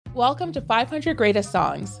Welcome to 500 Greatest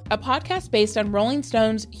Songs, a podcast based on Rolling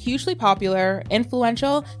Stone's hugely popular,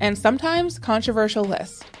 influential, and sometimes controversial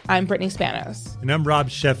list. I'm Brittany Spanos. And I'm Rob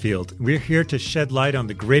Sheffield. We're here to shed light on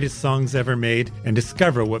the greatest songs ever made and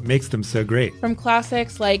discover what makes them so great. From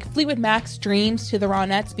classics like Fleetwood Mac's Dreams to the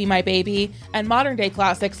Ronettes' Be My Baby, and modern-day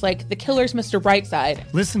classics like The Killer's Mr.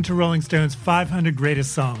 Brightside. Listen to Rolling Stone's 500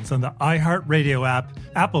 Greatest Songs on the iHeartRadio app,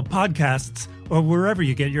 Apple Podcasts, or wherever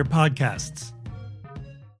you get your podcasts.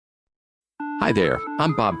 Hi there,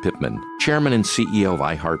 I'm Bob Pittman, Chairman and CEO of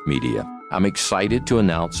iHeartMedia. I'm excited to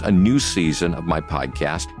announce a new season of my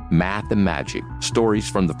podcast, Math and Magic, Stories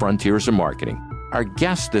from the Frontiers of Marketing. Our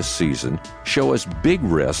guests this season show us big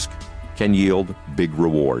risk can yield big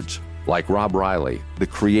rewards, like Rob Riley, the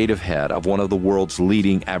creative head of one of the world's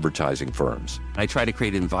leading advertising firms. I try to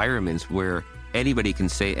create environments where anybody can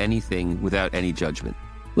say anything without any judgment.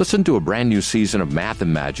 Listen to a brand new season of Math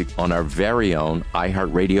and Magic on our very own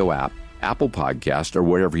iHeartRadio app, Apple Podcast, or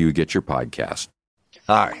wherever you get your podcast.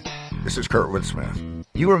 Hi, this is Kurtwood Smith.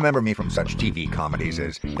 You remember me from such TV comedies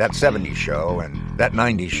as That 70s Show and That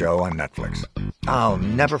 90s Show on Netflix. I'll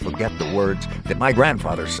never forget the words that my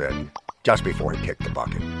grandfather said just before he kicked the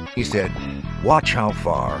bucket. He said, "Watch how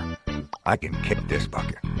far I can kick this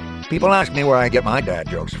bucket." People ask me where I get my dad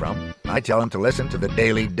jokes from. I tell them to listen to the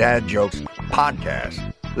Daily Dad Jokes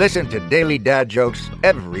podcast. Listen to Daily Dad Jokes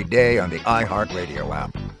every day on the iHeartRadio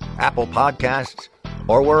app, Apple Podcasts,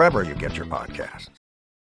 or wherever you get your podcasts.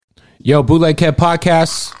 Yo, Bootleg Kev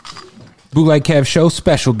Podcast, Bootleg Kev Show,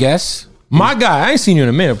 special guest. My guy, I ain't seen you in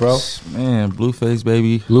a minute, bro. Man, Blueface,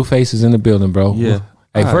 baby. Blueface is in the building, bro. Yeah.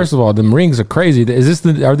 Hey, first of all, them rings are crazy.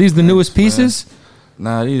 Are these the newest pieces?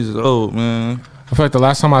 Nah, these is old, man. I feel like the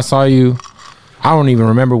last time I saw you, I don't even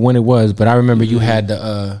remember when it was, but I remember you had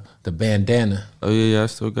the bandana. Oh, yeah, I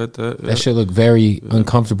still got that. That shit look very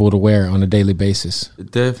uncomfortable to wear on a daily basis. It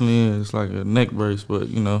definitely is. It's like a neck brace, but,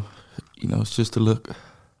 you know, it's just a look.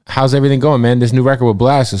 How's everything going, man? This new record with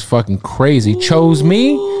Blast is fucking crazy. Chose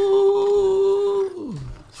Me? What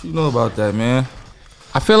you know about that, man?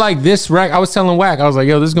 I feel like this record, I was telling Wack, I was like,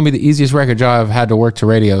 yo, this is going to be the easiest record job I've had to work to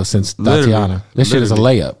radio since Tatiana. This shit is a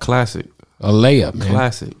layup. Classic. A layup, man.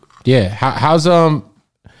 Classic. Yeah. How's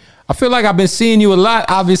I feel like I've been seeing you a lot,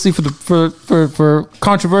 obviously for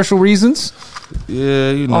controversial reasons.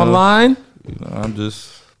 Yeah, you know. Online. You know, I'm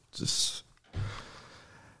just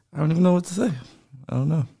I don't even know what to say. I don't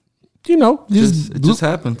know. You know, it just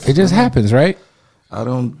happens. It just happens, right? I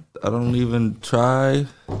don't even try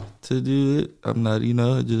to do it. I'm not, I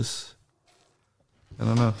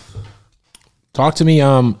don't know. Talk to me,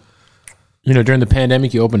 during the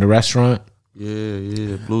pandemic you opened a restaurant.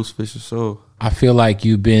 Yeah, Blues Fish and Soul. I feel like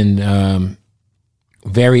you've been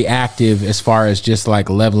very active as far as just like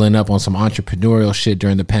leveling up on some entrepreneurial shit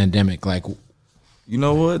during the pandemic. Like, you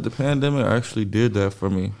know what? The pandemic actually did that for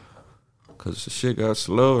me. Because the shit got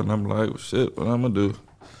slow, and I'm like, well, shit, what I'm going to do?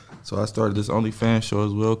 So I started this OnlyFans show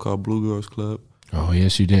as well called Blue Girls Club. Oh,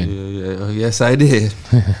 yes, you did. Yeah. Oh, yes, I did.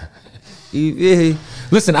 Yeah.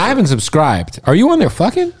 Listen, I haven't subscribed. Are you on there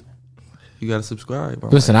fucking? You got to subscribe.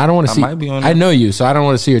 Listen, I don't want to see. I might be on there. I know you, so I don't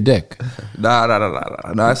want to see your dick.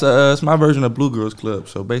 Nah. It's my version of Blue Girls Club.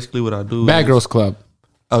 So basically what I do Bad Girls Club.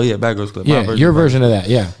 Oh, yeah, Bad Girls Club. Yeah, your version of that,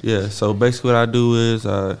 yeah. Yeah, so basically what I do is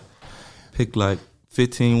I pick like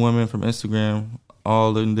 15 women from Instagram,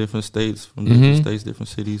 all in different states, from different states, different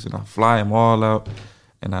cities, and I fly them all out,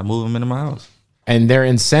 and I move them into my house. And their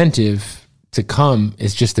incentive to come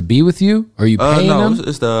is just to be with you? Or are you paying them? No,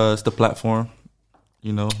 it's the platform,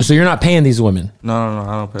 you know. So you're not paying these women? No, I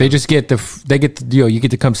don't pay. They just get you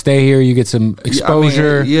get to come stay here, you get some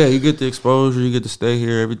exposure. Yeah, you get the exposure, you get to stay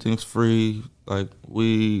here, everything's free, like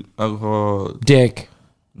weed, alcohol. Dick.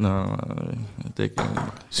 No, dick.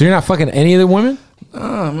 So you're not fucking any of the women?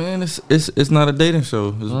 Nah, man, it's not a dating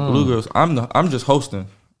show. It's Blue Girls. I'm just hosting.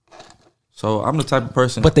 So I'm the type of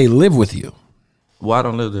person. But they live with you. Well, I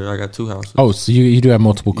don't live there. I got 2 houses. Oh, so you do have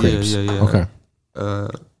multiple cribs. Yeah. Okay.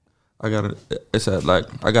 I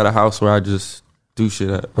got a house where I just do shit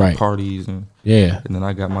at parties and then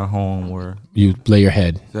I got my home where you lay your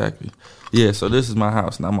head. Exactly. Yeah, so this is my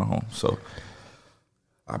house, not my home. So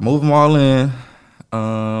I move them all in.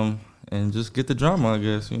 And just get the drama, I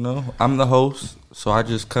guess, you know. I'm the host, so I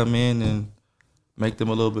just come in and make them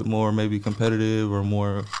a little bit more maybe competitive or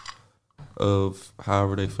more of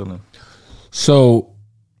however they feeling. So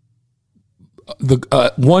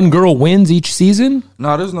the one girl wins each season?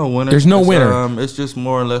 No, there's no winner. There's no winner. It's just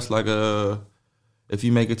more or less like if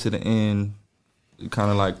you make it to the end,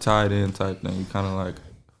 kind of like tied in type thing. You kind of like,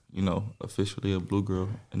 officially a blue girl,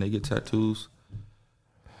 and they get tattoos.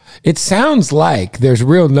 It sounds like there's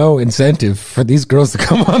no incentive for these girls to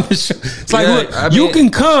come on the show. It's like, look, you can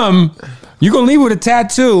come, you're going to leave with a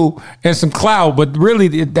tattoo and some clout, but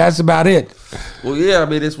really that's about it. Well, yeah, I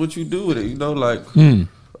mean, it's what you do with it. You know, like, I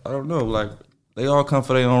don't know, like, they all come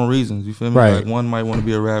for their own reasons. You feel me? Right. Like, one might want to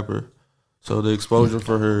be a rapper. So the exposure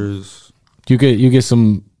for her is... You get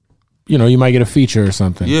some, you might get a feature or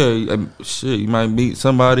something. Yeah, shit, you might meet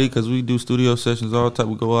somebody because we do studio sessions all the time.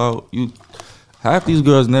 We go out. Half these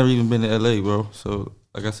girls never even been to LA, bro. So,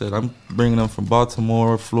 like I said, I'm bringing them from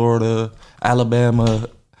Baltimore, Florida, Alabama.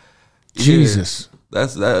 Jesus,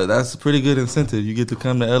 that's a pretty good incentive. You get to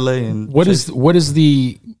come to LA and what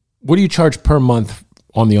do you charge per month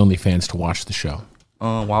on the OnlyFans to watch the show?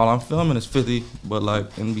 While I'm filming, it's $50, but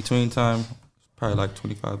like in between time, it's probably like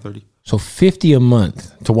 $25, $30. So $50 a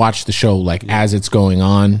month to watch the show, like as it's going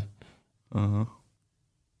on.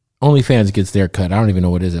 OnlyFans gets their cut. I don't even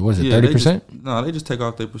know what is it. What is it? 30%? No, they just take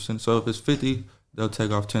off their percent. So if it's $50, they'll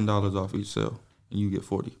take off $10 off each sale, and you get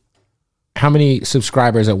 $40. How many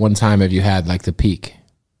subscribers at one time have you had? Like the peak?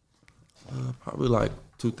 Probably like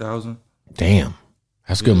 2,000. Damn,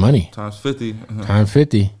 that's good money. Times 50. Times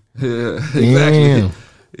 50. Yeah, exactly. Damn.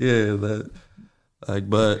 Yeah,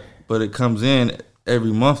 but it comes in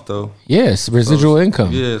every month though. Yes, residual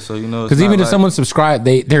income. Yeah, so because even if someone subscribe,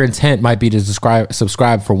 their intent might be to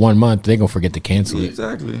subscribe for 1 month. They're gonna forget to cancel it.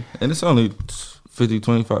 Exactly, and it's only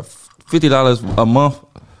 $50 a month.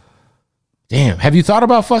 Damn, have you thought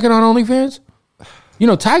about fucking on OnlyFans?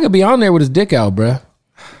 Tyga be on there with his dick out, bruh.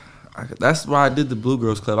 That's why I did the Blue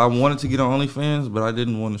Girls Club. I wanted to get on OnlyFans, but I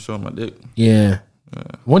didn't want to show my dick. Yeah.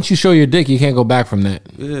 Once you show your dick, you can't go back from that.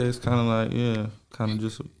 Yeah, it's kind of like kind of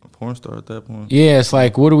just a porn star at that point. Yeah, it's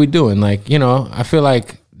like, what are we doing? Like, I feel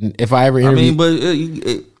like if I ever interview... but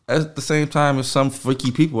at the same time, there's some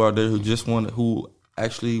freaky people out there who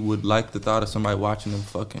actually would like the thought of somebody watching them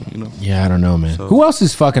fucking, Yeah, I don't know, man. So, who else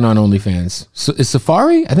is fucking on OnlyFans? So, is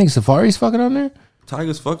Safari? I think Safari's fucking on there.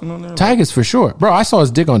 Tyga's fucking on there? Tyga's for sure. Bro, I saw his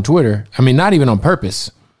dick on Twitter. I mean, not even on purpose.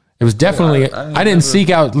 It was definitely... I didn't seek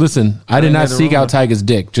out... Listen, I did not seek out Tyga's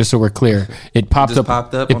dick, just so we're clear. It popped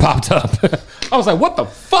up. It popped up. I was like, what the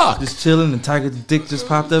fuck? Just chilling and Tyga's dick just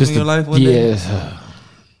popped up in your life one day? Yeah.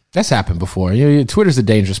 That's happened before. Twitter's a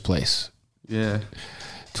dangerous place. Yeah.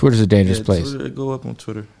 Twitter's a dangerous place. Twitter, go up on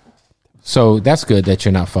Twitter. So that's good that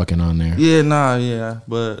you're not fucking on there. Yeah,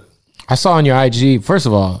 but... I saw on your IG, first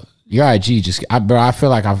of all, your IG I feel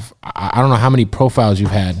like I don't know how many profiles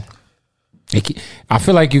you've had. I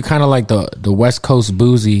feel like you're kind of like the West Coast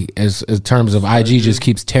Boozy as terms of IG just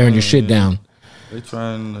keeps tearing your shit down. They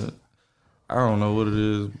trying to, I don't know what it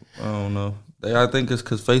is. I don't know. I think it's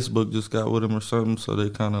because Facebook just got with them or something, so they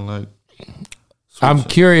kind of like. I'm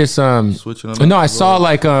curious. Switching no, I saw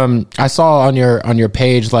I saw on your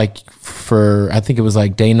page for I think it was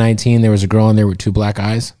like day 19. There was a girl on there with 2 black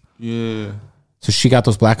eyes. Yeah. So she got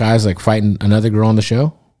those black eyes fighting another girl on the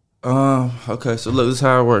show. Okay. So look, this is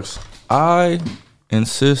how it works. I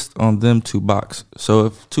insist on them to box. So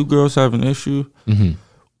if 2 girls have an issue,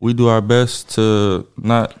 we do our best to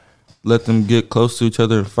not let them get close to each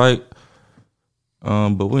other and fight.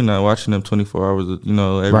 But we're not watching them 24 hours,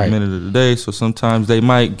 every minute of the day. So sometimes they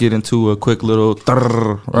might get into a quick little,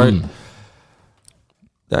 right?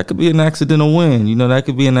 That could be an accidental win. That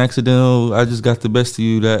could be an accidental, I just got the best of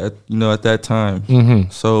you at that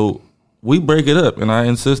time. So we break it up, and I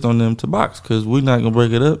insist on them to box because we're not going to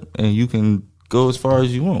break it up, and you can go as far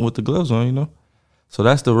as you want with the gloves on, So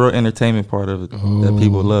that's the real entertainment part of it that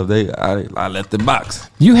people love. I let them box.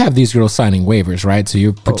 You have these girls signing waivers, right? So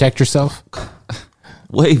you protect yourself?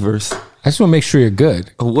 Waivers? I just want to make sure you're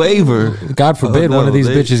good. A waiver? God forbid one of these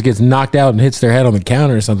bitches gets knocked out and hits their head on the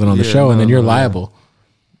counter or something on the show, and then you're liable.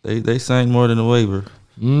 They signed more than a waiver.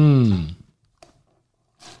 Yeah.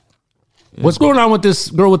 What's going on with this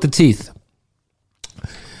girl with the teeth?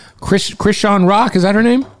 Krishan Rock, is that her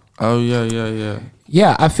name? Oh, yeah.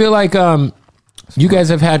 Yeah, I feel like you guys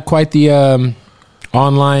have had quite the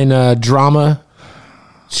online drama.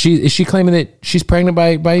 Is she claiming that she's pregnant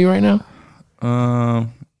by you right now?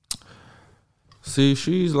 See,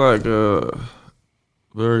 she's like a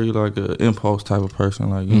very like a impulse type of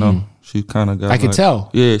person. She kind of got. I could tell.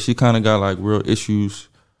 Yeah, she kind of got like real issues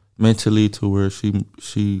mentally to where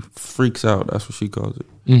she freaks out. That's what she calls it.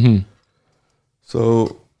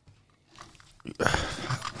 So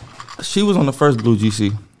she was on the first Blue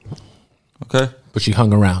GC. Okay, but she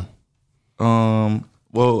hung around.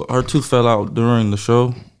 Well, her tooth fell out during the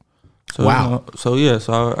show. So, wow. So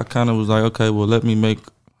I kind of was like, okay, well, let me make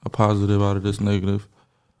a positive out of this negative.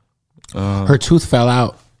 Her tooth fell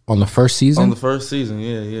out on the first season? On the first season,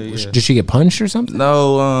 yeah. Did she get punched or something?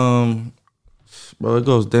 No, Bro, it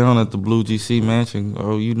goes down at the Blue GC mansion.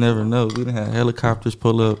 Oh, you never know. We done had helicopters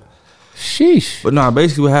pull up. Sheesh. But no,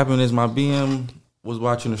 basically what happened is my BM was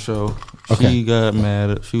watching the show. Okay. She got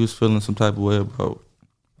mad. She was feeling some type of way about,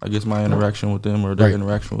 I guess, my interaction with them or their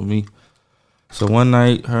interaction with me. So one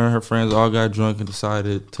night, her and her friends all got drunk and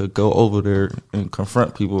decided to go over there and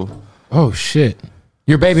confront people. Oh, shit.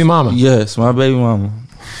 Your baby mama? Yes, my baby mama.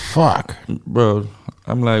 Fuck. Bro,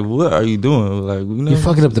 I'm like, what are you doing? Like, You're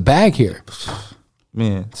fucking up the bag here.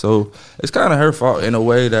 Man, so it's kind of her fault in a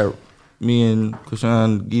way that me and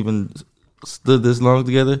Krishan even stood this long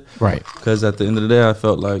together. Right. Because at the end of the day, I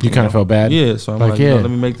felt like... You kind of felt bad? Yeah, so I'm like, yeah. let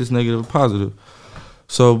me make this negative positive.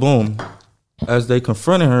 So, boom. As they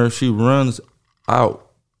confronted her, she runs out,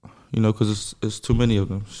 because it's too many of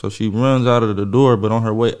them. So she runs out of the door, but on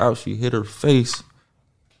her way out, she hit her face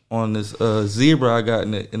on this zebra I got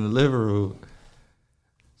in the living room.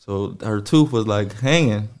 So her tooth was like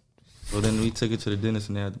hanging. So then we took it to the dentist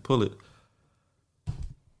and they had to pull it.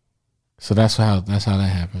 So that's how that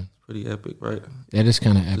happened. Pretty epic, right? That is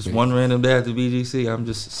kind of epic. Just one random day at the BGC, I'm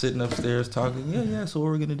just sitting upstairs talking. Yeah. So what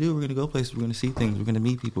we're gonna do? We're gonna go places. We're gonna see things. We're gonna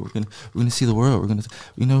meet people. We're gonna see the world. We're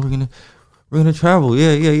gonna travel.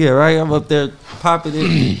 Yeah. Right? I'm up there popping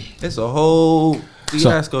it. It's a whole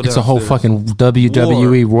fiasco. It's a whole fucking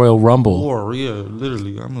WWE Royal Rumble. War, yeah,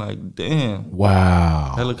 literally. I'm like, damn.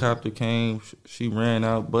 Wow. Helicopter came. She ran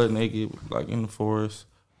out butt naked, like in the forest.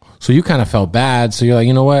 So you kind of felt bad. So you're like,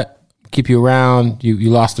 you know what? Keep you around. You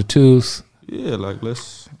lost a tooth. Yeah, like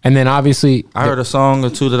let's. And then obviously, I heard a song or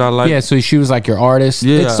two that I liked. Yeah, so she was like your artist.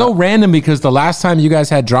 Yeah. It's so random because the last time you guys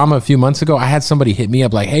had drama a few months ago, I had somebody hit me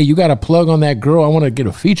up like, hey, you got a plug on that girl. I want to get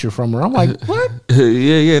a feature from her. I'm like, what?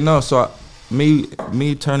 No. So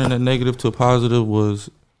me turning a negative to a positive was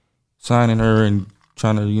signing her and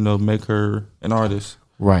trying to, make her an artist.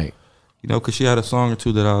 Right. Because she had a song or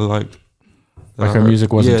two that I liked. Like her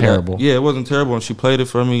music wasn't terrible. It wasn't terrible. And she played it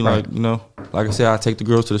for me. Right. Like I said, I take the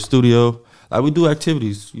girls to the studio. Like we do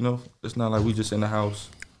activities, It's not like we just in the house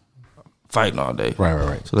fighting all day.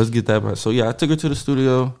 Right. So let's get that back. So yeah, I took her to the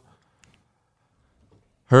studio,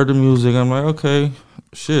 heard the music. I'm like, okay,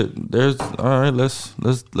 shit. All right. Let's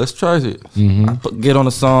try it. Mm-hmm. Get on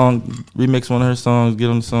the song, remix one of her songs, get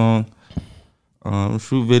on the song,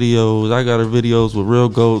 shoot videos. I got her videos with real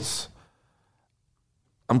goats.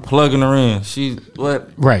 I'm plugging her in. She what?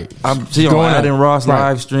 Right. She on Adam Ross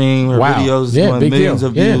live stream. Her videos doing millions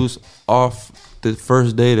of views off the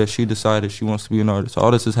first day that she decided she wants to be an artist. All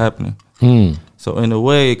this is happening. So in a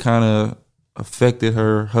way, it kind of affected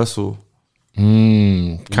her hustle.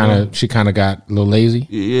 She kind of got a little lazy.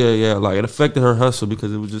 Yeah. Like it affected her hustle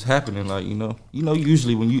because it was just happening. Like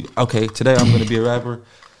usually when today I'm gonna be a rapper.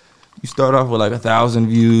 You start off with like 1,000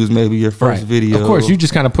 views, maybe your first video. Of course, you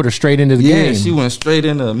just kind of put her straight into the game. Yeah, she went straight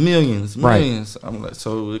into millions. I'm like,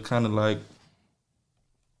 so it kind of like,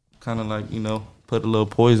 put a little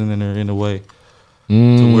poison in her in a way,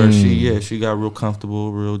 to where she got real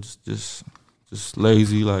comfortable, real just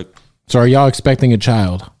lazy. Like, so are y'all expecting a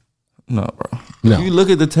child? No, bro. No. If you look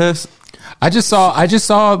at the test, I just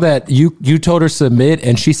saw that you told her submit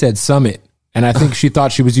and she said summit, and I think she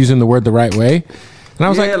thought she was using the word the right way. And I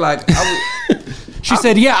was she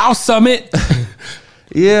said, yeah, I'll submit.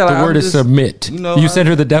 Yeah, the word is submit. You sent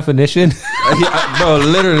her the definition? Bro,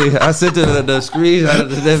 literally, I sent her the screenshot of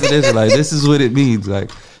the definition. Like, this is what it means. Like,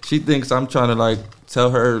 she thinks I'm trying to, like, tell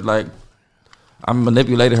her, like, I'm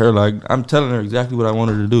manipulating her. Like, I'm telling her exactly what I want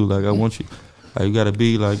her to do. Like, I want you, like, you got to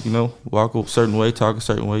be, like, walk a certain way, talk a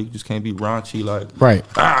certain way. You just can't be raunchy, like,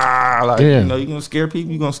 you're going to scare people.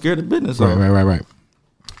 You're going to scare the business. Right.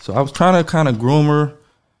 So I was trying to kind of groom her,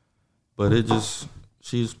 but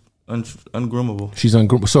she's ungroomable. She's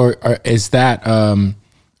ungroomable. So is that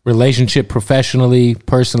relationship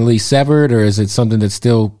personally severed, or is it something that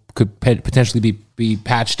still could potentially be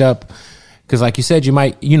patched up? Because like you said, she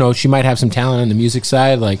might have some talent on the music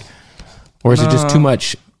side, like, or is it just too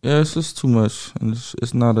much? Yeah, it's just too much. And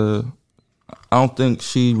it's not I don't think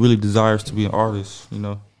she really desires to be an artist,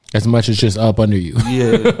 As much as just up under you.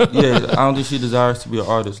 Yeah. I don't think she desires to be an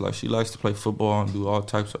artist. Like, she likes to play football and do all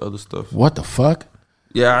types of other stuff. What the fuck?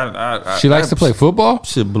 Yeah, she likes to play football?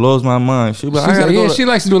 Shit blows my mind. She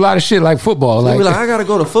likes to do a lot of shit like football. She'll be like, I gotta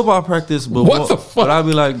go to football practice. But what the fuck? But I'll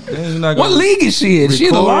be like, dang, you're not what league is she in? She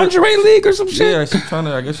in the lingerie league or some shit? Yeah,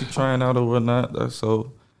 she's trying out or whatnot.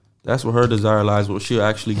 So that's where her desire lies. Where she'll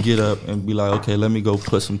actually get up and be like, okay, let me go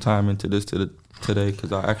put some time into this today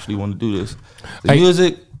because I actually want to do this. The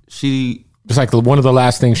music. It's like one of the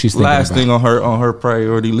last things she's thinking about. Thing on her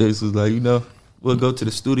priority list is like, we'll go to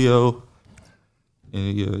the studio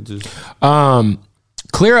and just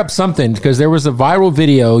clear up something, because there was a viral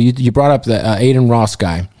video. You brought up the Aiden Ross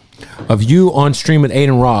guy, of you on stream with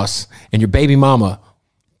Aiden Ross and your baby mama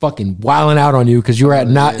fucking wilding out on you because you were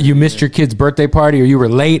at you missed your kid's birthday party, or you were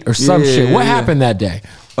late or some shit. What happened that day?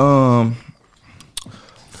 So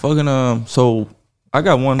I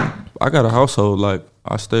got a household. Like,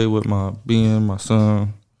 I stay with my my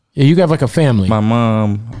son. Yeah, you got like a family. My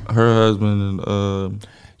mom, her husband, and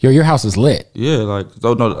your house is lit. Yeah, like,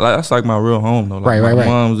 so no, like, that's like my real home though. Like, right. My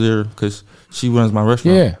mom's there because she runs my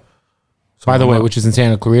restaurant. Yeah. So by the way, which is in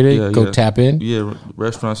Santa Clarita, go tap in. Yeah,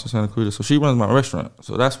 restaurants in Santa Clarita. So she runs my restaurant.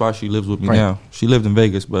 So that's why she lives with me now. She lived in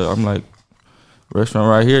Vegas, but I'm like, restaurant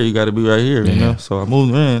right here, you got to be right here, you know? So I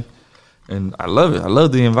moved in, and I love it. I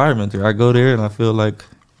love the environment there. I go there, and I feel like,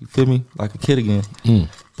 you feel me, like a kid again.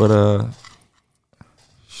 But,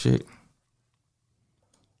 shit.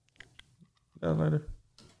 Got a lighter?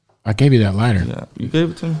 I gave you that lighter. Yeah, you gave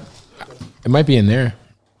it to me? It might be in there.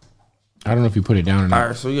 I don't know if you put it down or not. All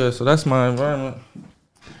right, so that's my environment.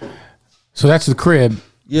 So that's the crib.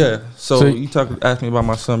 Yeah. So you asked me about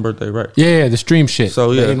my son's birthday, right? Yeah, the stream shit.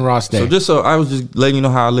 So the Aiden Ross day. So I was just letting you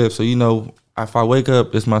know how I live. So, you know, if I wake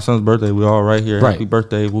up, it's my son's birthday. We're all right here. Right. Happy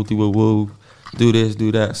birthday, woo woo woo. Do this,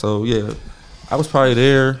 do that. So yeah, I was probably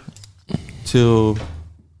there till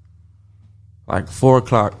like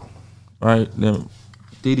 4:00, right? Then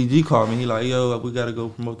DDG called me. He like, yo, we gotta go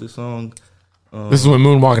promote this song. This is when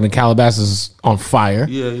Moonwalking to Calabasas is on fire.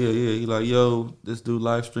 Yeah. He like, yo, this dude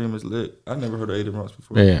live stream is lit. I never heard of Aiden Ross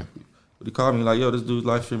before. Yeah. But he called me like, yo, this dude's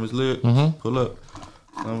live stream is lit. Pull up.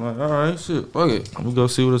 I'm like, all right, shit, fuck it. I'm gonna go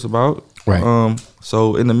see what it's about. Right.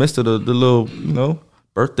 So in the midst of the little, you know,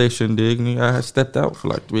 birthday shindig, I had stepped out for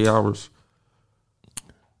like 3 hours.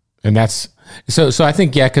 And that's so I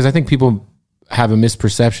think, because I think people have a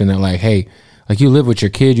misperception that like, hey, like, you live with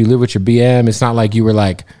your kid, you live with your BM. It's not like you were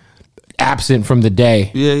like absent from the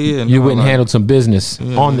day. Yeah. You went and handled some business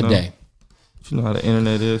on the day. You know how the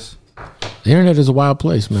internet is. The internet is a wild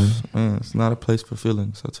place, man. Man, it's not a place for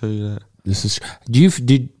feelings. I'll tell you that.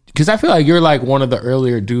 Because I feel like you're like one of the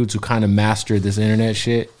earlier dudes who kind of mastered this internet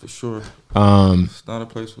shit. For sure. It's not a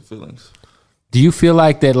place for feelings. Do you feel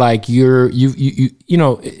like that, like you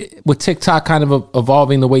know, with TikTok kind of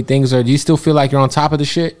evolving the way things are, do you still feel like you're on top of the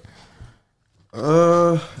shit?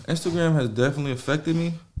 Instagram has definitely affected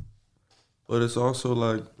me, but it's also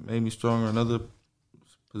like made me stronger in other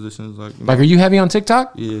positions. Like, like, are you heavy on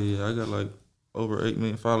TikTok? Yeah. I got like over 8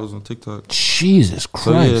 million followers on TikTok. Jesus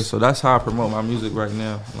Christ. So that's how I promote my music right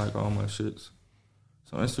now, like all my shits.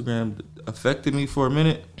 So Instagram affected me for a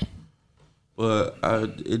minute, but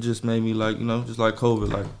it just made me, like, you know, just like COVID,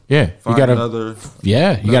 like, you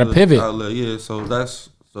gotta pivot. Outlet. Yeah, so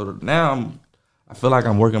now I feel like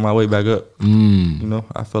I'm working my way back up. You know,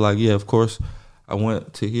 I feel like, of course, I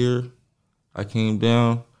went to here, I came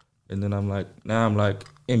down, and then I'm like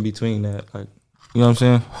in between that, like, you know what I'm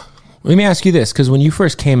saying? Let me ask you this, because when you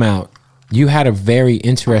first came out, you had a very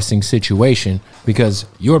interesting situation, because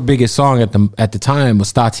your biggest song at the time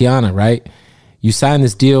was Tatiana, right? You signed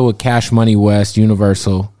this deal with Cash Money West,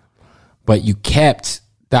 Universal, but you kept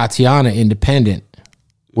Tatiana independent,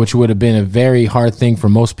 which would have been a very hard thing for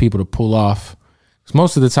most people to pull off. Because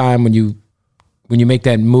most of the time when you make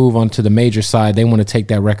that move onto the major side, they want to take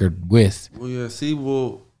that record with. Well, yeah, see,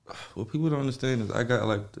 what people don't understand is I got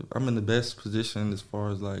I'm in the best position as far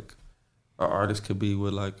as like an artist could be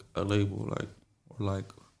with like a label, like, or like.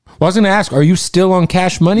 Well, I was gonna ask, are you still on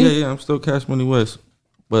Cash Money? Yeah, I'm still Cash Money West,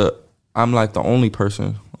 but I'm like the only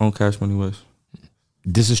person on Cash Money West.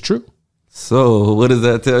 This is true. So what does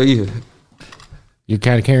that tell you? You're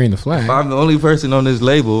kind of carrying the flag. If I'm the only person on this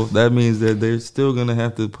label, that means that they're still gonna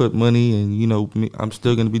have to put money, and, you know, I'm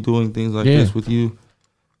still gonna be doing things like this with you,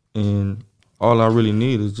 and all I really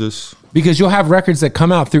need is just, because you'll have records that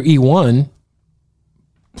come out through E1.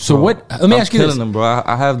 So bro, let me ask you this, them, bro.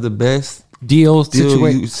 I have the best deal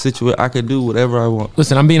situation. I could do whatever I want.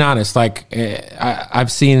 Listen, I'm being honest. Like, I've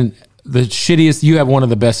seen the shittiest. You have one of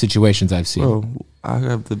the best situations I've seen. Bro, I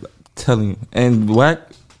have telling you, and Wack,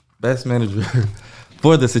 best manager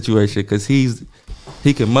for the situation, because he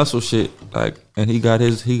can muscle shit, like, and he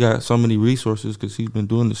got so many resources because he's been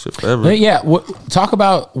doing this shit forever. Talk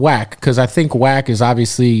about Wack, because I think Wack is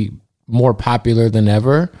obviously more popular than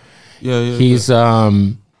ever. Yeah. He's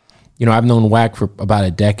you know, I've known Wack for about a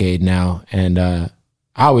decade now, and I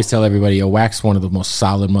always tell everybody, yo, Wack's one of the most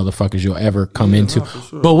solid motherfuckers you'll ever come into.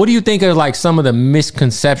 Sure. But what do you think are like some of the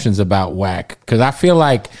misconceptions about Wack? Because I feel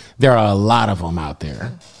like there are a lot of them out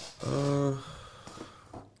there.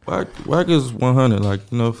 Wack is 100. Like,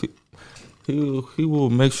 you know, if he will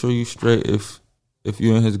make sure you straight if if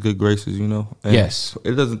you're in his good graces, you know. And yes.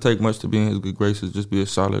 it doesn't take much to be in his good graces. Just be a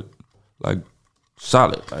solid.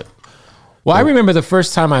 Well, I remember the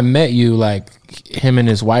first time I met you, like him and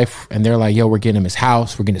his wife, and they're like, "Yo, we're getting him his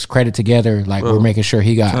house. We're getting his credit together. Like, bro, we're making sure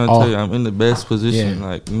he got I'm all." tell you, I'm in the best position. Yeah.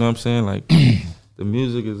 Like, you know what I'm saying? Like, the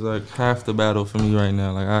music is like half the battle for me right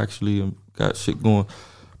now. Like, I actually got shit going.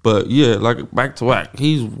 But yeah, like back to Wack.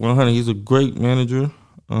 He's 100. He's a great manager.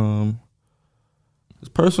 His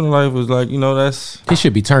personal life was like, you know, he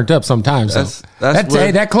should be turned up sometimes.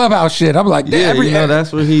 That clubhouse shit. I'm like, yeah, you know,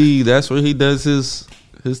 that's where he does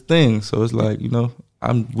his thing. So it's like, you know,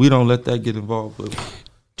 we don't let that get involved with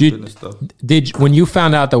stuff. When you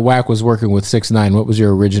found out that Wack was working with 6ix9ine, what was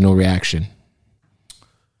your original reaction?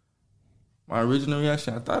 My original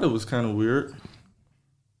reaction, I thought it was kind of weird.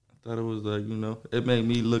 I thought it was like, you know, it made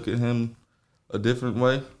me look at him a different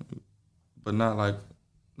way, but not like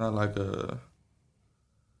a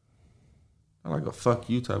fuck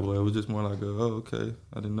you type of way. It was just more like okay,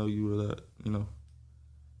 I didn't know you were that, you know,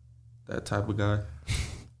 that type of guy.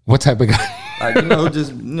 What type of guy? Like, you know, I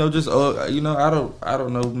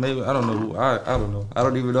don't know, maybe I don't know. I don't know. I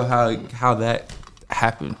don't even know how that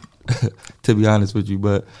happened, to be honest with you,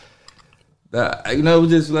 but that, you know, it was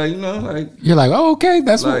just like, you know, like you're like, oh, okay,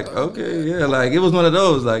 that's like what... okay, yeah, like it was one of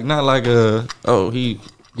those, like not like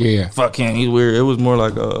yeah, fuck him, he's weird. It was more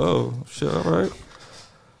like oh shit, all right,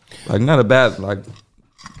 like not a bad like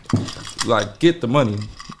get the money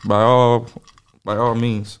by all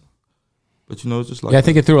means, but you know, it's just like, yeah, I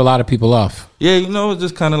think it threw a lot of people off. Yeah, you know, it's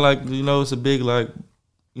just kind of like, you know, it's a big like,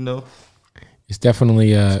 you know. It's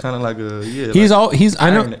definitely it's kind of like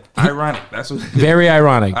ironic. That's what very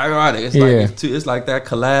ironic. Ironic. It's like it's like that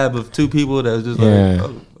collab of two people that's just like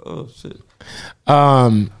oh shit.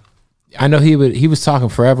 I know he was talking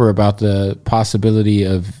forever about the possibility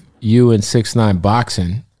of you and 6ix9ine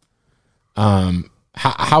boxing.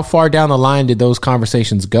 How far down the line did those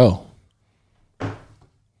conversations go?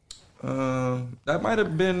 That might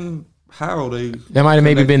have been how they. That might have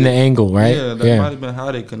maybe been the angle, right? Yeah, that might have been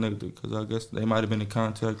how they connected, because I guess they might have been in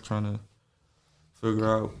contact trying to figure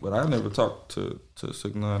out. But I never talked to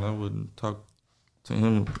 6ix9ine. I wouldn't talk to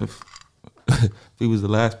him if he was the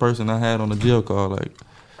last person I had on a jail call, like,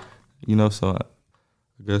 you know. So I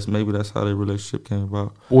guess maybe that's how their relationship came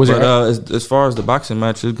about. As far as the boxing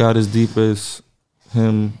match, it got as deep as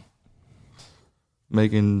him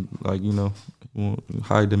making, like, you know,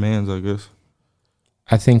 high demands, I guess.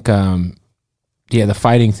 I think, the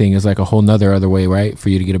fighting thing is like a whole nother other way, right? For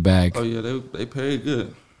you to get a bag. Oh, yeah, they paid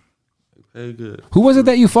good. They paid good. Who was it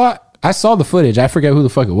that you fought? I saw the footage. I forget who the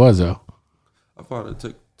fuck it was, though. I fought a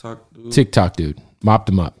TikTok dude. TikTok dude. Mopped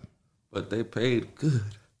him up. But they paid good.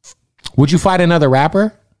 Would you fight another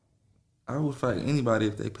rapper? I would fight anybody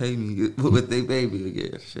if they pay me what they pay me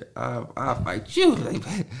again. Shit, I'll fight you if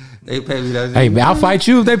they pay me that. Hey, I'll fight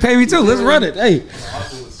you if they pay me too. Let's run it. Hey.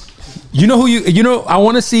 You know who I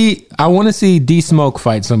want to see D Smoke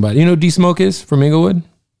fight somebody. You know who D Smoke is from Inglewood?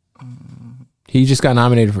 He just got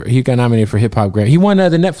nominated for Hip Hop Grammy. He won the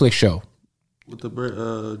Netflix show. With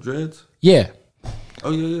the dreads? Yeah.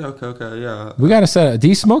 Oh yeah, okay, yeah. We gotta set up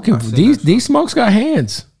D Smoke. D Smoke's got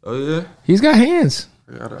hands. Oh yeah? He's got hands.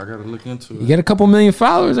 I gotta look into it. You get a couple million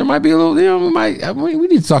followers, there might be a little, you know, we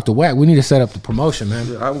need to talk to Wack. We need to set up the promotion, man.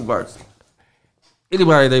 Yeah, I would box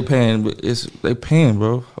anybody they paying, but they paying,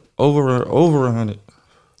 bro. Over 100.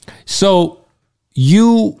 So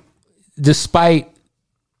you, despite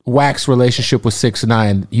Wack's relationship with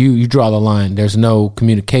 6ix9ine, you draw the line. There's no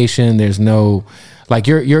communication. There's no, like,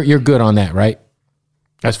 you're good on that, right?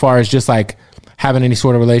 As far as just like having any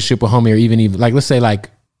sort of relationship with homie, or even like, let's say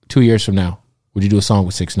like 2 years from now, would you do a song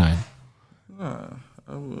with 6ix9ine? Nah,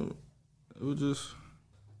 it would just,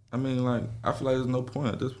 I mean, like, I feel like there's no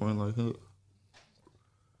point at this point. Like,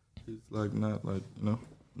 he's like not like, you know,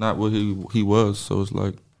 not what he was. So it's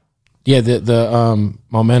like, yeah, the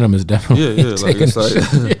momentum is definitely like it's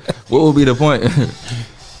like what would be the point?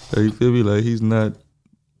 You feel me? Like he's not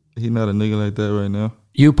a nigga like that right now.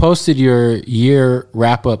 You posted your year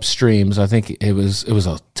wrap up streams. I think it was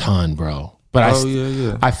a ton, bro. But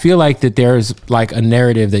I feel like that there's like a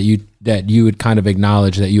narrative that you would kind of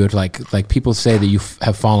acknowledge, that you would like people say that you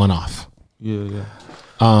have fallen off. Yeah.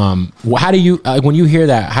 How do you when you hear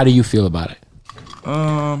that? How do you feel about it?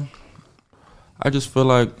 I just feel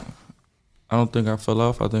like I don't think I fell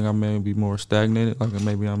off. I think I may be more stagnated. Like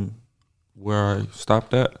maybe I'm where I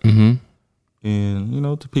stopped at. Mm-hmm. And you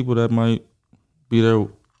know, to people that might be there,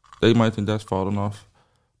 they might think that's falling off.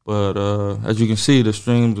 But as you can see, the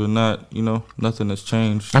streams are not. You know, nothing has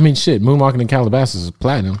changed. I mean, shit. Moonwalking in Calabasas is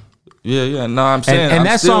platinum. Yeah. No, I'm saying, and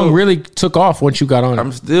that song really took off once you got on it.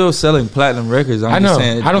 I'm still selling platinum records. I know. Just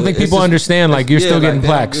saying, I don't think people understand. Like, you're still getting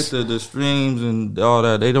plaques. They don't get the streams and all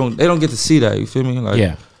that. They don't get to see that. You feel me? Like,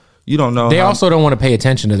 yeah. You don't know. They also don't want to pay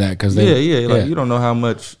attention to that because they. Like, you don't know how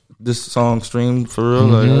much this song streamed for real.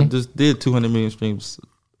 Like, I just did 200 million streams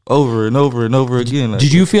over and over and over again. Like,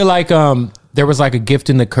 did you feel like there was like a gift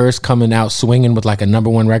and the curse coming out swinging with like a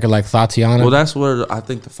 #1 record like Tatiana? Well, that's where I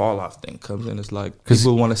think the fall off thing comes in. It's like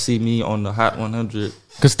people want to see me on the Hot 100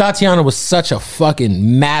 because Tatiana was such a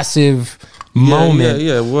fucking massive moment.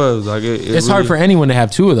 Yeah, it was like it's really hard for anyone to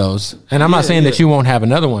have two of those, and I'm not saying that you won't have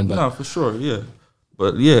another one, but no, for sure, yeah.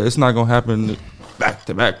 But yeah, it's not gonna happen back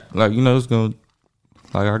to back. Like, you know, it's gonna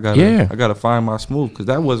like I gotta find my smooth because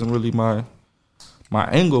that wasn't really my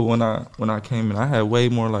angle when I came in. I had way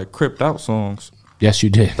more like cripped out songs. Yes, you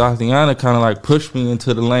did. Tatiana kind of like pushed me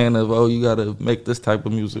into the lane of, oh, you gotta make this type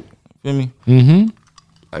of music. Feel me? Mm-hmm.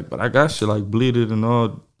 Like, but I got shit like Bleeded and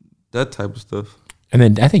all that type of stuff. And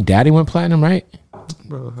then I think Daddy went platinum, right?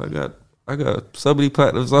 Bro, I got so many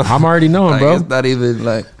platinum songs. I'm already knowing, like, bro. It's not even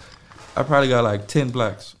like I probably got like 10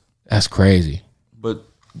 plaques. That's crazy. But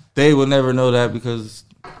they will never know that because,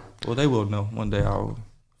 well, they will know one day. I'll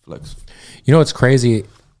flex. You know what's crazy?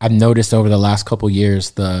 I've noticed over the last couple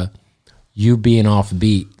years the you being off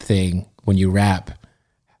beat thing when you rap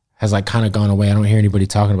has like kind of gone away. I don't hear anybody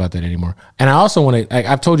talking about that anymore. And I also want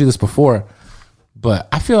to, I've told you this before, but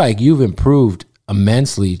I feel like you've improved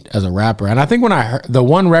immensely as a rapper. And I think when I heard the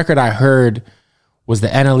one record I heard was the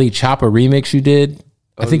NLE Chopper remix you did.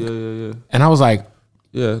 I think, yeah. And I was like,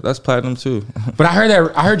 yeah, that's platinum too. But I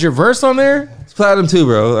heard your verse on there. It's platinum too,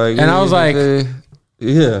 bro. Like, and I was like,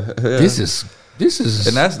 yeah. This is,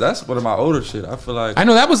 and that's one of my older shit. I feel like I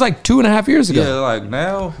know that was like 2.5 years ago. Yeah, like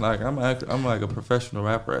now, like I'm like a professional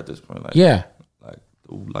rapper at this point. Like, yeah,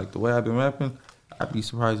 like the way I've been rapping, I'd be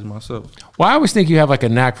surprising myself. Well, I always think you have like a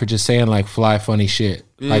knack for just saying like fly funny shit,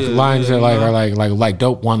 like lines that are like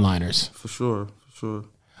dope one liners. For sure.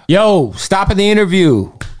 Yo, stopping the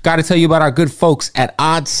interview. Got to tell you about our good folks at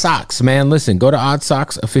Odd Socks, man. Listen, go to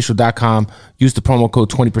oddsocksofficial.com. Use the promo code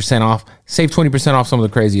 20% off. Save 20% off some of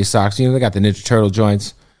the craziest socks. You know, they got the Ninja Turtle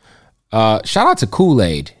joints. Shout out to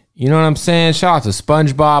Kool-Aid. You know what I'm saying? Shout out to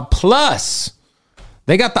SpongeBob. Plus,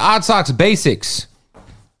 they got the Odd Socks Basics.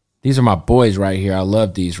 These are my boys right here. I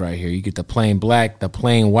love these right here. You get the plain black, the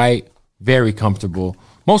plain white. Very comfortable.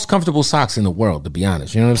 Most comfortable socks in the world, to be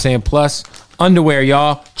honest. You know what I'm saying? Plus, underwear,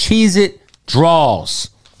 y'all. Cheese It draws.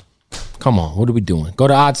 Come on, what are we doing? Go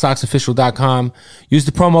to oddsocksofficial.com. Use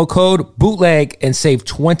the promo code bootleg and save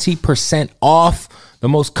 20% off. The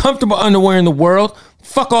most comfortable underwear in the world.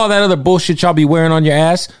 Fuck all that other bullshit y'all be wearing on your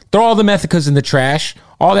ass. Throw all the Methicas in the trash.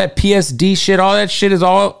 All that PSD shit, all that shit is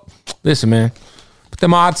all... Listen, man. Put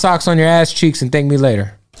them Odd Socks on your ass cheeks and thank me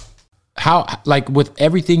later. How, like, with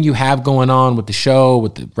everything you have going on with the show,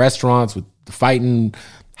 with the restaurants, with the fighting,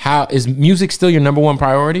 how is music still your #1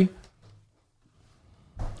 priority?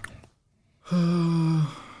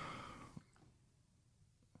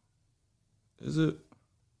 Is it?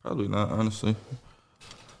 Probably not, honestly.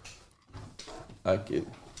 I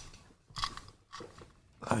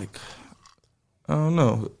don't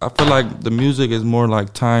know. I feel like the music is more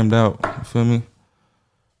like timed out. You feel me?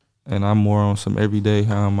 And I'm more on some everyday.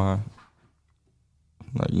 How am I?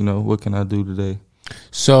 Like, you know, what can I do today?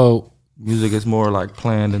 So music is more like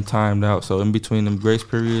planned and timed out. So in between them grace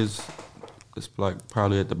periods, it's like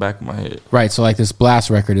probably at the back of my head. Right. So like this Blast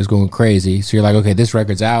record is going crazy. So you're like, okay, this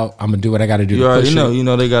record's out. I'm gonna do what I got to do. You already know. You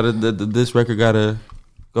know they gotta. This record gotta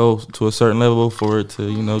go to a certain level for it to,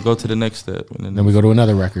 you know, go to the next step. And then we go to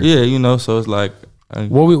another record. Yeah, you know. So it's like,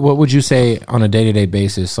 what would you say on a day-to-day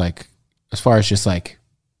basis, like as far as just like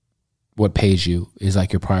what pays you is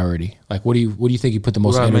like your priority? Like what do you think you put the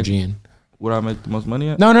most energy in? Where I make the most money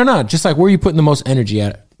at? No. Just like where are you putting the most energy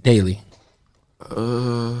at daily?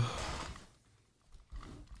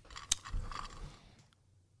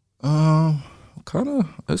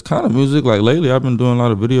 It's kind of music. Like lately, I've been doing a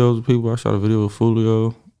lot of videos with people. I shot a video with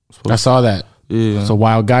Fulio. I saw that. Yeah, it's a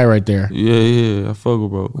wild guy right there. Yeah. I fuck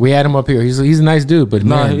with bro. We had him up here. He's a nice dude, but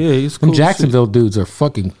man, he's cool. Them Jacksonville dudes are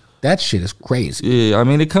fucking. That shit is crazy. Yeah, I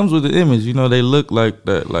mean, it comes with the image. You know, they look like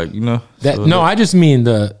that. Like, you know. I just mean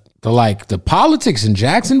the politics in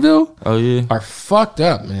Jacksonville. Oh yeah, are fucked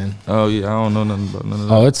up, man. Oh yeah, I don't know nothing about none of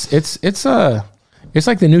that. Oh, it's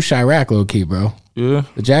like the new Chirac, low key, bro. Yeah,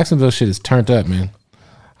 the Jacksonville shit is turned up, man.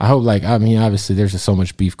 I hope, obviously, there's just so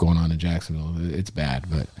much beef going on in Jacksonville. It's bad,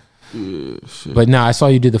 but yeah, shit. But I saw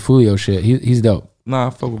you did the Fulio shit. He's dope. Nah, I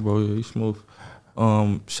fuck with bro. Yeah, he's smooth.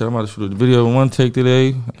 Shit, I'm about to shoot a video in one take today.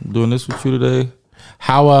 I'm doing this with you today.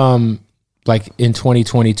 How like in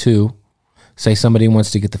 2022, say somebody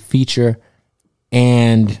wants to get the feature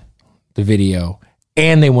and the video,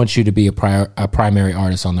 and they want you to be a primary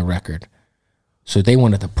artist on the record. So they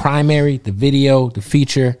wanted the primary, the video, the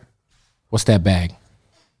feature. What's that bag?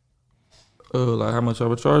 Like how much I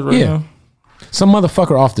would charge right now? Some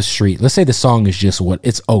motherfucker off the street. Let's say the song is just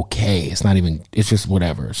it's okay. It's not even, it's just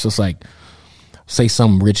whatever. It's just like, say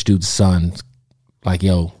some rich dude's son, like,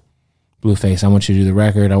 yo, Blueface, I want you to do the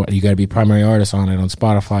record. You got to be primary artist on it on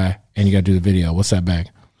Spotify, and you got to do the video. What's that bag?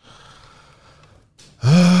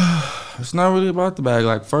 It's not really about the bag.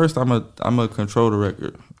 Like first, I'm a control the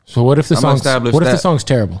record. So what if the song's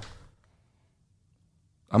terrible?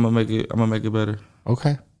 I'm gonna make it better.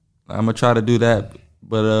 Okay. I'm gonna try to do that,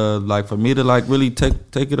 but like for me to like really take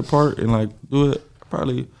it apart and like do it,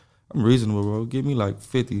 I'm reasonable, bro. Give me like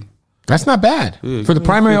 50. That's not bad for the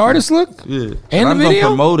primary artist look. Yeah, and I'm the video.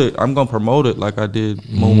 I'm gonna promote it like I did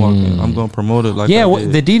Moonwalking. I'm gonna promote it like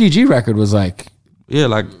the DDG record was like. Yeah,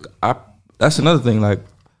 like that's another thing. Like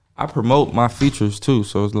I promote my features too,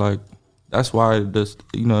 so it's like that's why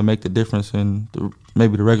it make the difference in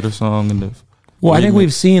maybe the regular song and the. Well, I think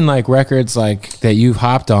we've seen like records like that you've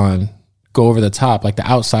hopped on go over the top, like the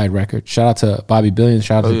Outside record. Shout out to Bobby Billions.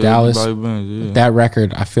 Shout out to Dallas. Bobby Billions, yeah. That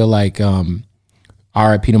record, I feel like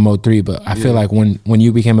R.I.P. to Mode 3, but I feel like when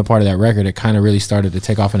you became a part of that record, it kind of really started to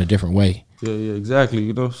take off in a different way. Yeah,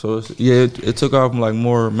 exactly. So it took off like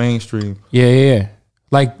more mainstream. Yeah.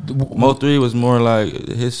 Like Mode 3 was more like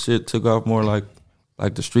his shit took off more like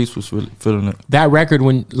the streets was really feeling it. That record,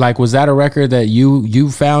 was that a record that you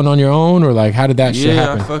found on your own, or like how did that shit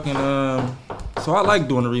happen? Yeah, I fucking so I like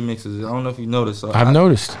doing the remixes. I don't know if you noticed. So I've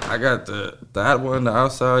noticed. I got that one, the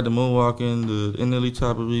Outside, the Moonwalking, the Innately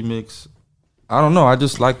Chopper remix. I don't know. I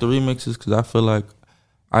just like the remixes because I feel like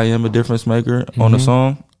I am a difference maker on a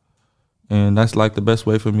song, and that's like the best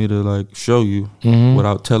way for me to like show you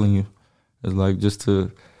without telling you. It's like just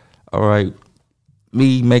to, all right,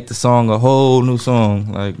 me make the song a whole new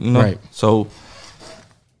song, like Right. So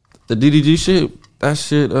the DDG shit, that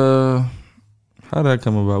shit. How did that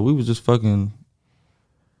come about? We was just fucking.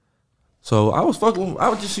 So I was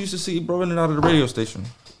just used to see bro in and out of the radio station.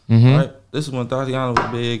 Right. This is when Tatiana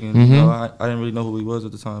was big, and I didn't really know who he was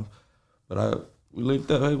at the time, but we linked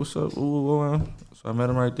up. Hey, what's up? So I met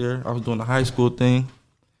him right there. I was doing the high school thing.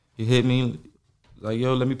 He hit me like,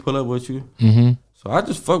 "Yo, let me pull up with you." So I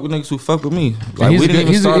just fuck with niggas who fuck with me. Like we didn't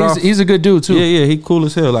even start off. He's a good dude too. Yeah, he cool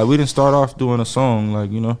as hell. Like we didn't start off doing a song,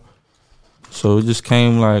 like So it just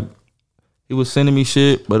came like he was sending me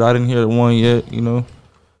shit, but I didn't hear the one yet, and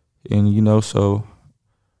so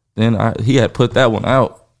then he had put that one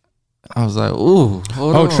out. I was like, ooh,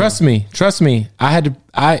 hold on. Trust me.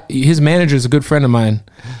 His manager is a good friend of mine.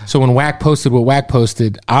 So when Wack posted what Wack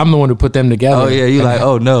posted, I'm the one who put them together. Oh yeah, you like,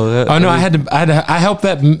 oh no. I helped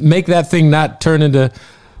make that thing not turn into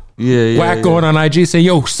Wack going on IG saying,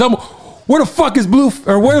 yo, where the fuck is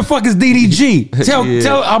where the fuck is DDG?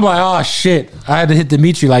 Tell. I'm like, oh shit. I had to hit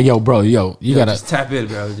Dimitri like, yo, bro, you gotta just tap in,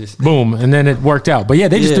 bro. Just boom, and then it worked out. But yeah,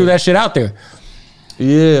 they just threw that shit out there.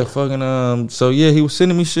 Yeah, fucking so yeah, he was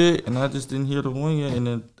sending me shit, and I just didn't hear the one yet, and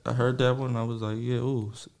then I heard that one, and I was like, yeah,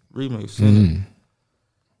 ooh, remix, send it.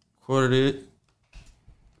 Recorded it.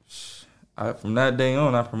 From that day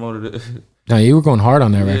on, I promoted it. Now you were going hard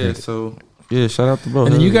on that record. Yeah, so shout out to bro.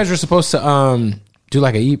 And then you guys were supposed to do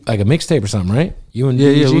like a mixtape or something, right? You and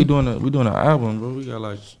yeah, DDG? we doing an album, bro. We got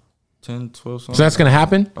like 10, 12 songs. So that's gonna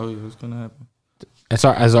happen? Oh yeah, it's gonna happen. It's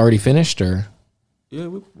already finished, or? Yeah,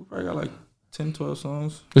 we probably got like 10, 12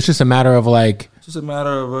 songs. It's just a matter of like. Just a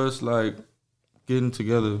matter of us like getting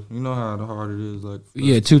together. You know how hard it is, like.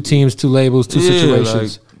 Yeah, 2 teams, 2 labels, 2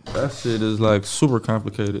 situations. Like, that shit is like super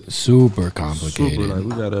complicated. Super complicated. Super, like we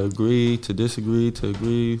gotta agree to disagree to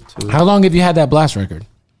agree to. How long have you had that Blast record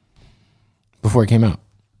before it came out?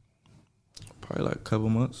 Probably like a couple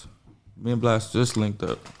months. Me and Blast just linked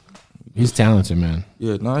up. He's talented, man.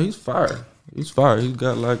 Yeah, he's fire. He's fire.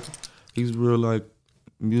 He's real like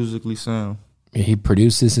musically sound. Yeah, he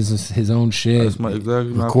produces his own shit. That's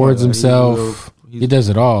exactly my records point. himself. He does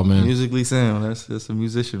it all, man. Musically sound. That's a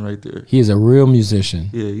musician right there. He is a real musician.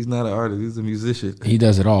 Yeah, he's not an artist. He's a musician. He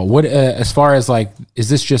does it all. What as far as like, is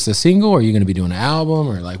this just a single, or are you going to be doing an album,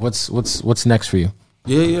 or like what's next for you?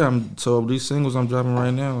 Yeah. So these singles I'm dropping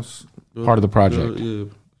right now is part of the project.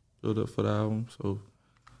 Build up for the album. So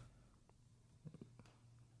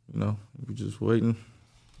we're just waiting.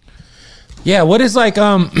 Yeah, what is like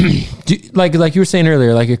like you were saying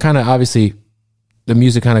earlier, like you're kind of obviously the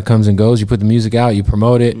music kind of comes and goes. You put the music out, you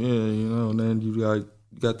promote it. Yeah, and then you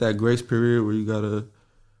got that grace period where you gotta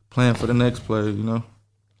plan for the next play.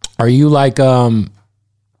 Are you like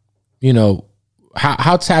you know,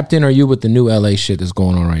 how tapped in are you with the new LA shit that's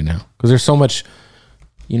going on right now? Because there's so much,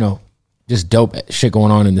 you know, just dope shit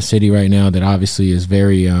going on in the city right now that obviously is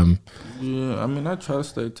very. Yeah, I mean, I try to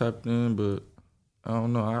stay tapped in, but I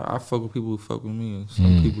don't know. I fuck with people who fuck with me, and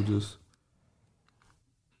some people just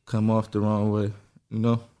come off the wrong way, you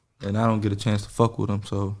know. And I don't get a chance to fuck with them,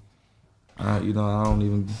 so I don't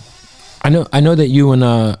even. I know that you and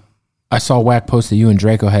I saw Wack post that you and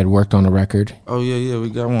Draco had worked on a record. Oh yeah, we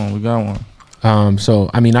got one.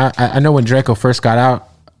 So I mean, I know when Draco first got out,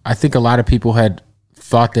 I think a lot of people had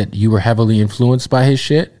thought that you were heavily influenced by his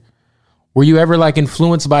shit. Were you ever like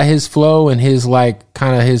influenced by his flow and his like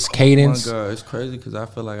kind of his cadence? Oh my God, it's crazy because I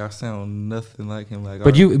feel like I sound nothing like him. Like,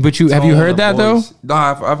 but you have you heard that voice. though? No,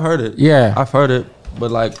 I've heard it. Yeah, I've heard it.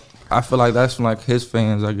 But like, I feel like that's from like his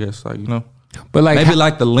fans, I guess. Like, you know. But like maybe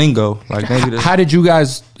like the lingo, like maybe. How did you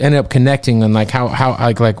guys end up connecting, and like how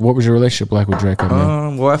like what was your relationship like with Draco?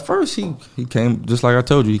 Well, at first he came, just like I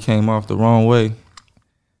told you, he came off the wrong way,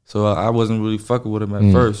 so I wasn't really fucking with him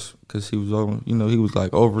at first because he was, you know, he was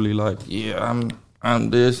like overly like, yeah, I'm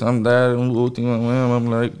this, I'm that, I'm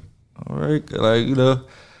like, all right, like, you know.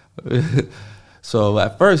 So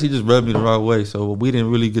at first he just rubbed me the wrong way, so we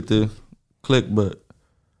didn't really get to click. But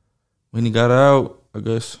when he got out, I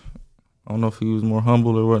guess. I don't know if he was more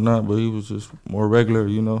humble or whatnot, but he was just more regular,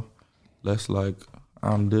 you know, less like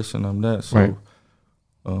I'm this and I'm that. So right.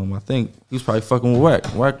 I think he was probably fucking with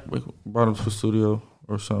Wack. Wack brought him to the studio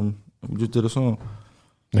or something. We just did a song.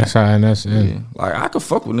 That's how, and that's it. Yeah. Like I could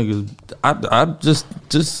fuck with niggas. I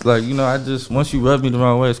just like, you know, once you rub me the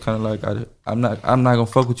wrong way, it's kind of like I'm not gonna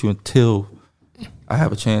fuck with you until I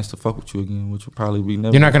have a chance to fuck with you again, which will probably be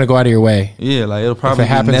never. You're not gonna go out of your way. Yeah, like it'll probably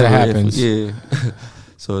if it happens, be never. It happens. Yeah.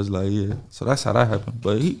 So it's like, yeah. So that's how that happened.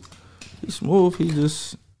 But he's smooth. He's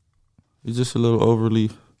just a little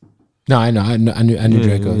overly. No, I know. I knew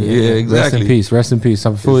Draco. Yeah, exactly. Rest in peace.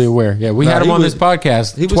 I'm fully aware. Yeah, we had him on this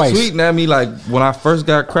podcast. He was twice. tweeting at me like when I first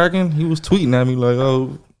got cracking. He was tweeting at me like,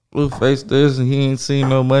 "Oh, Blueface this, and he ain't seen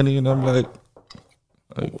no money." And I'm like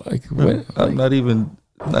what? I'm not even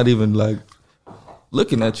like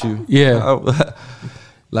looking at you. Yeah.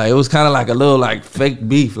 Like it was kind of like a little like fake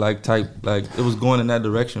beef like type, like it was going in that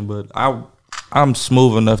direction, but I'm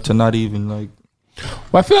smooth enough to not even like.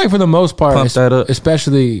 Well, I feel like for the most part, pump that up.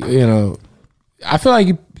 Especially, you know, I feel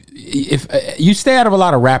like if you stay out of a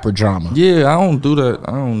lot of rapper drama. Yeah, I don't do that.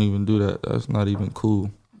 I don't even do that. That's not even cool.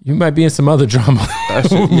 You might be in some other drama. I'd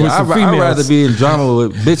rather be in drama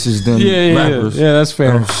with bitches than rappers. Yeah, that's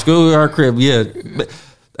fair. School or crib, yeah.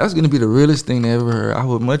 That's gonna be the realest thing they ever heard. I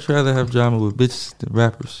would much rather have drama with bitches than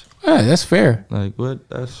rappers. Yeah, that's fair. Like what?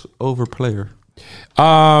 That's overplayer.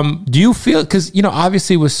 Do you feel, because you know,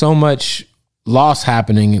 obviously with so much loss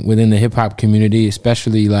happening within the hip hop community,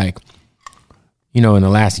 especially like, you know, in the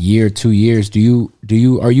last year, 2 years,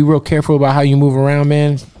 are you real careful about how you move around,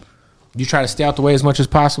 man? You try to stay out the way as much as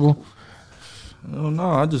possible? No,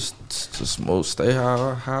 I just stay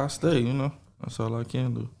how I stay. You know, that's all I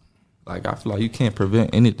can do. Like, I feel like you can't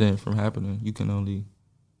prevent anything from happening. You can only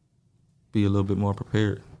be a little bit more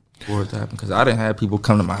prepared for it to happen. Because I didn't have people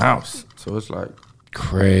come to my house. So it's like...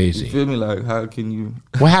 crazy. You feel me? Like, how can you...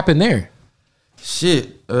 What happened there?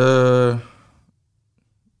 Shit. I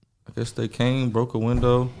guess they came, broke a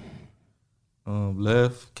window,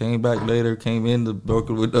 left, came back later, came in the broke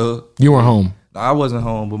a window. You were home? I wasn't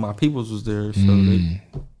home, but my peoples was there. So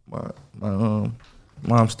my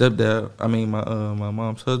mom's stepdad, my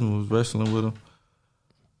mom's husband was wrestling with him.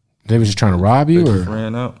 They was just trying to rob you, they or just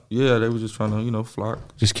ran out? Yeah, they was just trying to, you know, flock.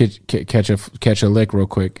 Just catch a lick real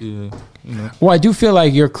quick. Yeah, you know. Well, I do feel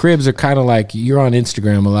like your cribs are kind of like, you're on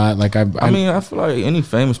Instagram a lot. Like I feel like any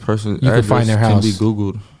famous person you can find their house. Can be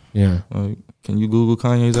Googled. Yeah. Like, can you Google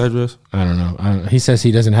Kanye's address? I don't know. He says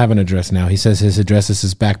he doesn't have an address now. He says his address is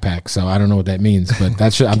his backpack. So I don't know what that means, but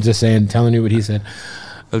that's I'm just telling you what he said.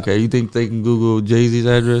 Okay, you think they can Google Jay-Z's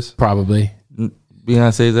address? Probably.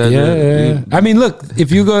 Beyonce's address? Yeah. I mean, look,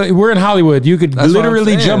 if you go, we're in Hollywood, you could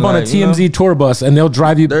literally jump on a TMZ tour bus and they'll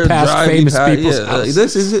drive you past famous people's house.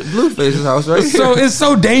 This is Blueface's house right here. So it's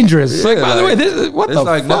so dangerous. Yeah, by the way, what it's the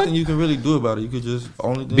like fuck? nothing you can really do about it. You could just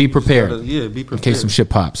only be prepared. Be prepared. In case some shit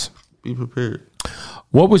pops. Be prepared.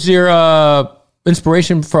 What was your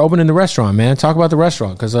inspiration for opening the restaurant, man? Talk about the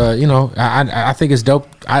restaurant, because you know, I think it's dope.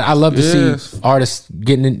 I love to see artists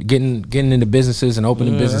getting into businesses and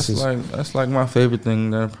opening businesses. That's like my favorite thing.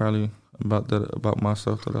 That probably about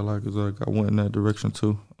myself that I like is like I went in that direction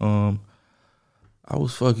too. I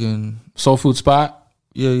was fucking soul food spot.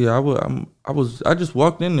 Yeah. I just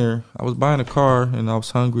walked in there. I was buying a car and I was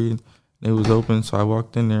hungry and it was open, so I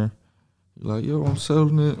walked in there. Like, yo, I'm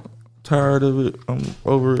selling it. tired of it. I'm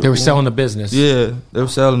over it. They were selling the business. Yeah, they were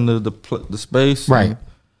selling the space. Right.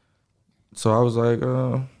 So I was like,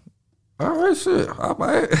 all right, shit, I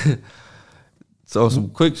might. So some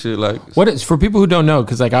quick shit like. What is, for people who don't know,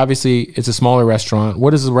 because like obviously it's a smaller restaurant.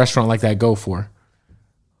 What does a restaurant like that go for?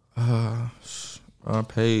 I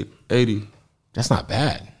paid $80. That's not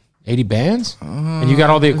bad. 80 bands, and you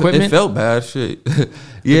got all the equipment. It felt bad, shit.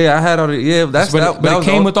 Yeah, I had all the. Yeah, but it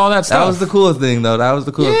came with all that stuff. That was the cool thing, though. That was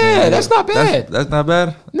the cool thing. Yeah, that's not bad. That's not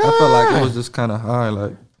bad. Nah. I felt like it was just kind of high.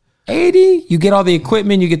 Like 80, you get all the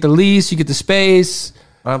equipment, you get the lease, you get the space.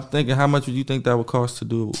 I'm thinking, how much would you think that would cost to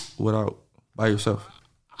do without by yourself?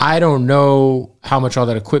 I don't know how much all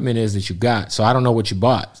that equipment is that you got, so I don't know what you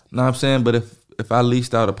bought. No, I'm saying, but if I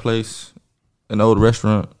leased out a place, an old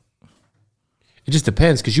restaurant. It just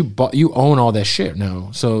depends because you own all that shit now,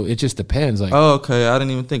 so it just depends. Like, oh, okay, I didn't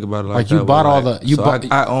even think about it like that. You bought all like, the you so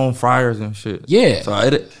bought. I own fryers and shit. Yeah, so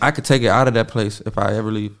I could take it out of that place if I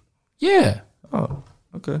ever leave. Yeah. Oh,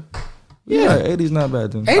 okay. Yeah, 80's not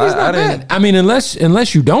bad then. 80's not bad. I mean, unless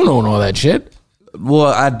you don't own all that shit. Well,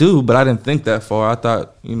 I do, but I didn't think that far. I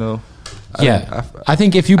thought, I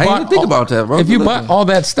think if you bought, I didn't think about that, bro. If you bought all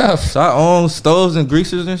that stuff, so I own stoves and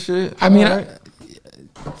greasers and shit. I mean, right.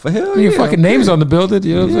 For hell your yeah, fucking name's on the building.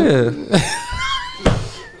 You know what I'm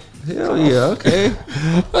saying? Hell yeah, okay.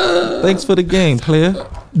 Thanks for the game, player.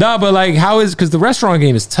 Nah, but like, because the restaurant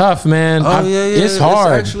game is tough, man. Oh yeah, it's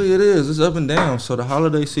hard. It is. It's up and down. So the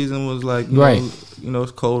holiday season was like, right.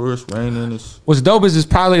 It's colder, it's raining. What's dope is it's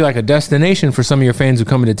probably like a destination for some of your fans who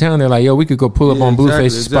come into town. They're like, yo, we could go pull up on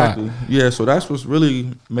Blueface's spot. Yeah, so that's what's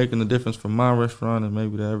really making the difference for my restaurant and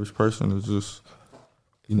maybe the average person is just,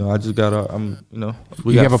 I just got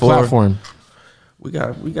we have a platform. We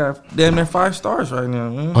got damn near 5 stars right now,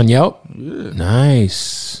 man. On Yelp? Yeah.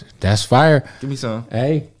 Nice. That's fire. Give me some.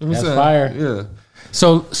 Hey, give me that's some. Fire. Yeah.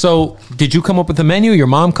 So did you come up with the menu? Your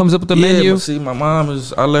mom comes up with the menu? Yeah, see, my mom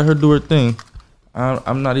I let her do her thing.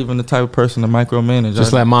 I'm not even the type of person to micromanage.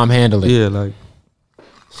 Just let mom handle it. Yeah, like.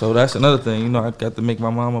 So that's another thing. I got to make my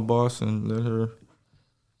mom a boss and let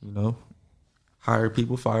her, hire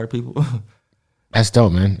people, fire people. That's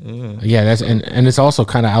dope, man. Yeah, that's and it's also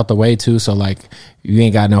kind of out the way too. So like, you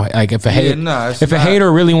ain't got no like if a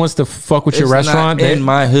hater really wants to fuck with your restaurant, in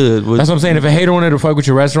my hood. That's what I'm saying. If a hater wanted to fuck with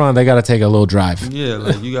your restaurant, they got to take a little drive. Yeah,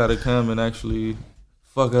 like you got to come and actually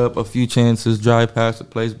fuck up a few chances, drive past the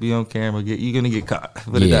place, be on camera. You're gonna get caught.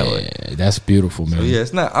 Put it that way. That's beautiful, man. So yeah,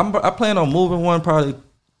 it's not. I plan on moving one probably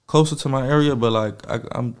closer to my area, but like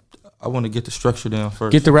I want to get the structure down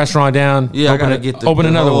first. Get the rrestaurant down. Yeah, I gotta open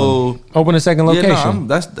another one. Open a second location. Yeah, no,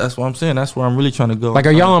 that's what I'm saying. That's where I'm really trying to go. Like,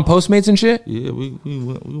 are y'all on Postmates and shit? Yeah, we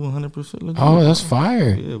 100%. Oh, that's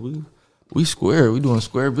fire. Yeah, we square. We doing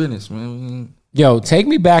square business, man. Yo, take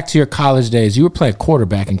me back to your college days. You were playing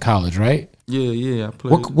quarterback in college, right? Yeah. I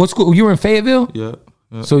played. What school? You were in Fayetteville? Yeah.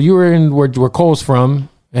 So you were in where Cole's from,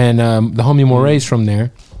 and the homie Moray's from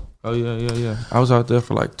there. Oh yeah. I was out there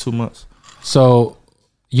for like 2 months. So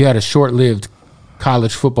you had a short-lived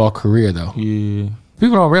college football career, though. Yeah.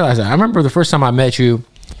 People don't realize that. I remember the first time I met you,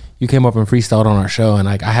 you came up and freestyled on our show, and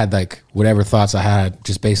like I had like whatever thoughts I had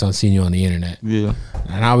just based on seeing you on the internet. Yeah.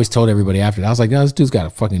 And I always told everybody after that, I was like, "No, this dude's got a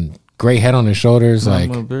fucking great head on his shoulders." I'm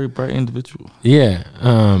like a very bright individual. Yeah.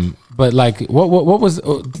 But like, what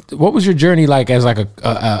was your journey like as like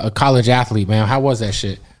a college athlete, man? How was that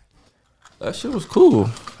shit? That shit was cool.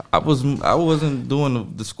 I wasn't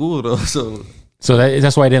doing the school though, so. So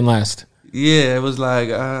that's why it didn't last. Yeah, it was like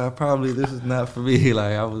probably this is not for me.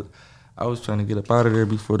 Like I was trying to get up out of there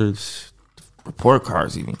before the report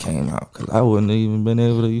cards even came out because I wouldn't have even been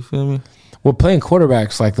able to. You feel me? Well, playing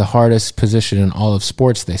quarterback's like the hardest position in all of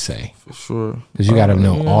sports. They say for sure because you got to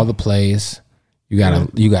know all the plays. You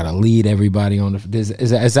gotta lead everybody on the.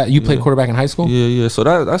 Is that you played quarterback in high school? Yeah. So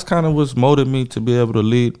that's kind of what's motivated me to be able to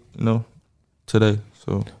lead. Today.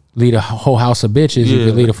 So. Lead a whole house of bitches. You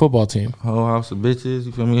can lead a football team. Whole house of bitches.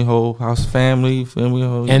 You feel me? Whole house family. You feel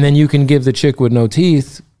me? And then you can give the chick with no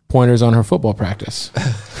teeth pointers on her football practice.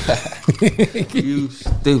 You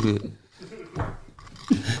stupid.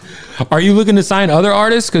 Are you looking to sign other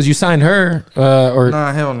artists? Because you signed her, or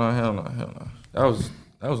Nah, hell no.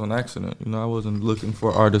 That was an accident. I wasn't looking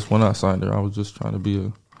for artists when I signed her. I was just trying to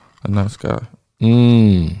be a nice guy.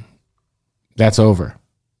 That's over.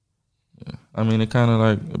 Yeah. I mean, it kind of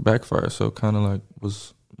like backfired, so kind of like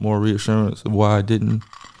was more reassurance of why I didn't.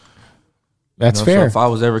 That's fair. So if I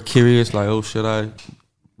was ever curious, like, oh, should I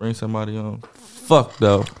bring somebody on? Fuck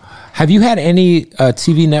though. Have you had any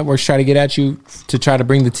TV networks try to get at you to try to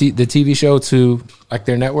bring the TV show to like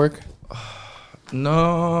their network?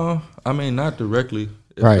 No, I mean not directly.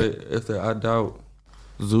 Right. I doubt.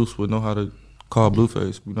 Zeus would know how to call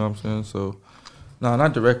Blueface. You know what I'm saying? So, no,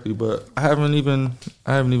 not directly, but I haven't even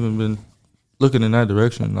been looking in that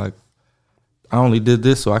direction. Like, I only did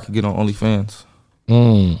this so I could get on OnlyFans.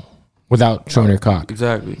 Without showing your cock.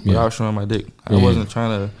 Exactly. Without showing my dick. I wasn't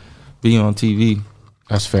trying to be on TV.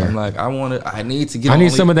 That's fair. I'm like, I need to get I on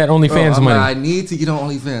need some of that OnlyFans money. I need to get on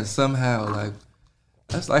OnlyFans somehow. Like,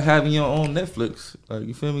 that's like having your own Netflix. Like,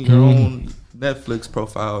 you feel me? Your own Netflix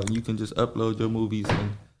profile, and you can just upload your movies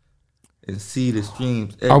and see the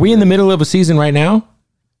streams. Are we in the middle of a season right now?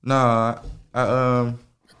 Nah, I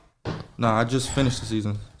just finished the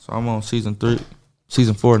season, so I'm on season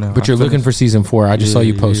 4 now. But you're looking for season 4. I just saw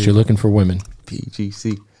you post. You're looking for women.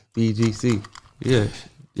 BGC. Yeah,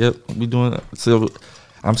 yep. We doing it. So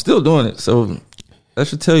I'm still doing it. So that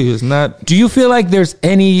should tell you it's not. Do you feel like there's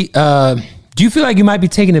any? Do you feel like you might be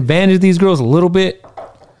taking advantage of these girls a little bit?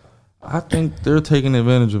 I think they're taking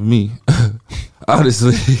advantage of me.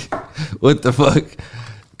 Honestly, what the fuck?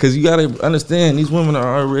 Because you gotta understand, these women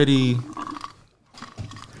are already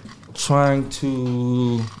trying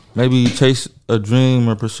to maybe chase a dream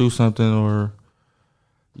or pursue something, or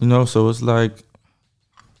so it's like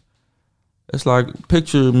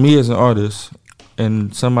picture me as an artist,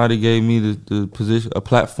 and somebody gave me the position, a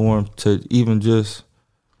platform to even just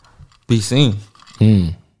be seen.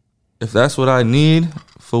 If that's what I need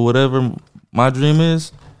for whatever my dream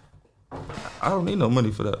is, I don't need no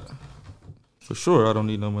money for that. For sure, I don't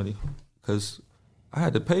need no money, because I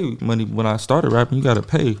had to pay money when I started rapping. You got to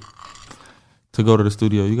pay to go to the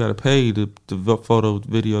studio. You got to pay the photo,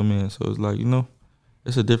 video man. So it's like,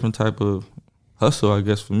 it's a different type of hustle, I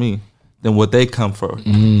guess, for me than what they come for. I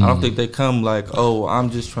don't think they come like, oh, I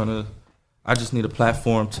just need a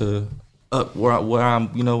platform to up where I'm,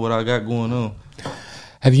 what I got going on.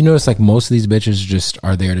 Have you noticed like most of these bitches just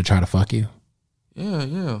are there to try to fuck you?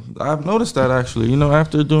 Yeah. I've noticed that actually.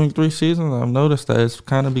 After doing 3 seasons, I've noticed that it's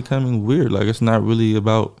kind of becoming weird. Like, it's not really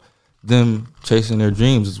about them chasing their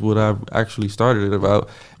dreams. It's what I've actually started it about.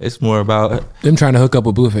 It's more about them trying to hook up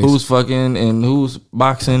with Blueface. Who's fucking and who's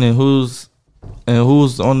boxing and who's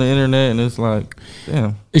on the internet, and it's like,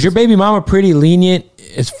 damn. Is your baby mama pretty lenient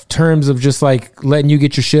in terms of just like letting you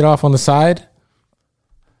get your shit off on the side?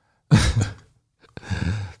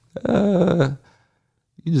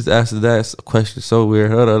 You just asked that question so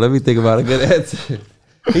weird. Hold on, let me think about a good answer.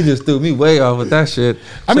 He just threw me way off with that shit.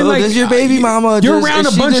 I mean, like, does your baby mama? You're around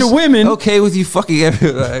a bunch of women. Okay with you fucking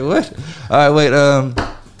everybody? Like, what? All right, wait.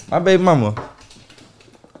 My baby mama.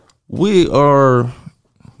 We are,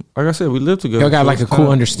 like I said, we live together. Y'all got like a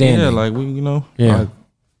cool understanding. Yeah, like we, Yeah.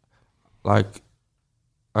 Like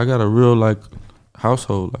I got a real like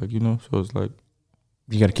household, like so it's like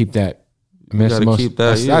you got to keep that. I mean, you gotta keep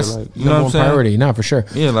that. That's like, you know what I'm saying? Priority, not for sure.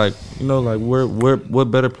 Yeah, like like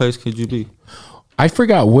what better place could you be? I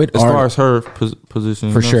forgot what as far as her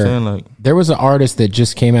position. For sure. Like, there was an artist that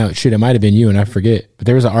just came out. Shit, it might have been you, and I forget. But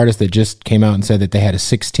there was an artist that just came out and said that they had a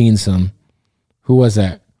 16-some. Who was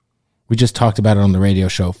that? We just talked about it on the radio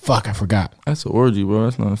show. Fuck, I forgot. That's an orgy, bro.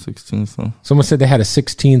 That's not a 16-some. Someone said they had a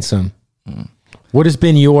 16-some. What has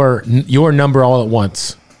been your number all at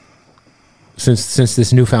once since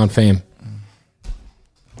this newfound fame?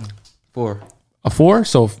 4. A 4?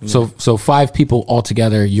 So 5 people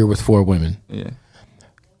altogether. You're with 4 women. Yeah.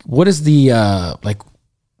 What is the like?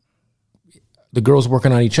 The girls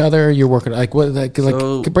working on each other. You're working like what? Like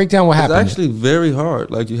break down what happened. It's actually very hard.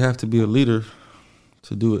 Like, you have to be a leader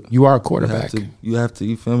to do it. You are a quarterback. You have to.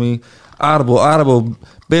 You feel me? Audible.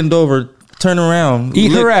 Bend over. Turn around.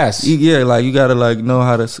 Eat her ass. Yeah. Like, you gotta like know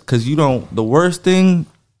how to. Because you don't. The worst thing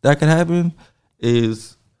that can happen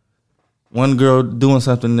is one girl doing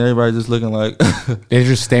something and everybody just looking like they're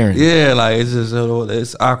just staring. Yeah, like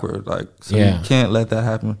it's awkward. Like, so you can't let that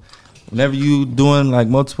happen. Whenever you doing like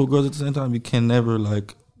multiple girls at the same time, you can never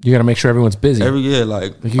like. You got to make sure everyone's busy.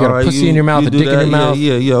 Like you got a pussy in your mouth, a dick in your mouth.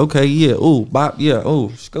 Yeah. Okay. Yeah. Ooh, bop. Yeah.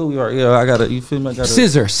 Ooh, schoolyard. Yeah. I gotta. You feel me? I gotta.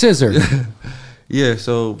 Scissor. Yeah.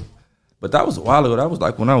 So, but that was a while ago. That was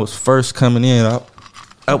like when I was first coming in.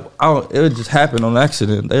 It just happened on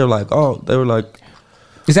accident. They were like.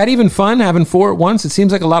 Is that even fun having 4 at once? It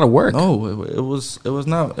seems like a lot of work. No, it was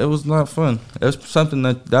not. It was not fun. It was something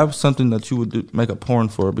that you would do, make a porn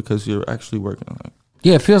for, because you're actually working on it.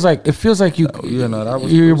 Yeah, it feels like you.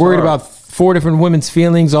 You're worried about 4 different women's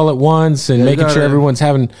feelings all at once, and making sure everyone's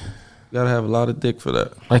having. You gotta have a lot of dick for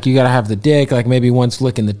that. Like, you gotta have the dick. Like, maybe one's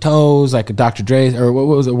licking the toes, like a Dr. Dre, or what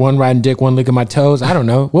was it? One riding dick, one licking my toes. I don't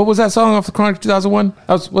know. What was that song off the Chronic 2001?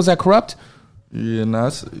 Was that Corrupt? Yeah, you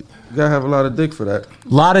gotta have a lot of dick for that. A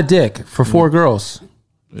lot of dick for 4 girls.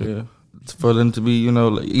 Yeah, it's for them to be,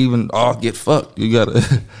 like, even all get fucked. You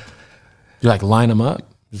gotta. You like line them up.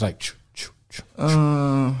 was like, Did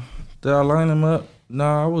I line them up?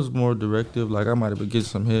 Nah, I was more directive. Like I might have been getting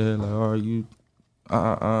some head. Like, oh, you,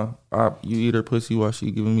 you eat her pussy while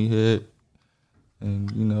she giving me head, and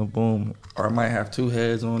you know, boom. Or I might have 2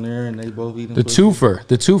 heads on there, and they both eating the pussy.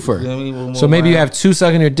 twofer. You know what I mean? So maybe you have 2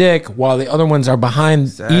 sucking your dick while the other ones are behind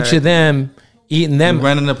each of them, eating them. You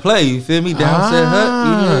running the play, you feel me? Down said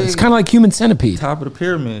hut. It's kind of like Human Centipede. Top of the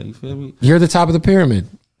pyramid, you feel me? You're the top of the pyramid.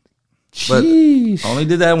 But Jeez. I only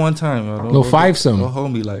did that one time. Yo. Little fivesome. Don't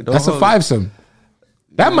hold me like. That's a fivesome.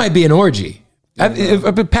 That might be an orgy.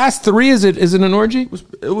 If past 3, is it an orgy?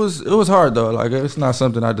 It was hard though. Like it's not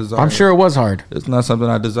something I desired. I'm sure it was hard. It's not something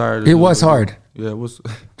I desired. It was hard. Yeah, it was.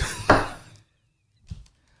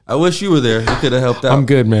 I wish you were there. You could have helped out. I'm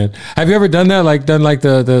good, man. Have you ever done that? Like done like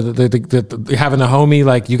the having a homie,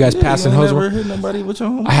 like you guys passing hose? Never hit nobody with your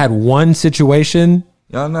homie. I had one situation.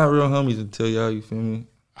 Y'all not real homies until y'all. You feel me?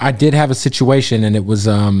 I did have a situation, and it was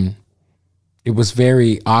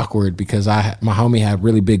very awkward because my homie had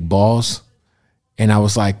really big balls, and I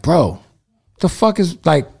was like, bro, the fuck is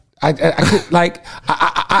like I could like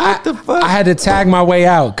what the fuck? I had to tag my way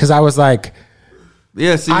out because I was like.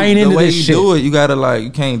 Yeah, see, I ain't the into way this you shit. do it, you gotta like,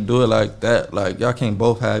 you can't do it like that. Like y'all can't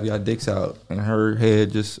both have y'all dicks out and her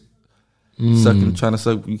head just sucking, trying to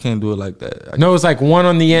suck. You can't do it like that. No, it's like one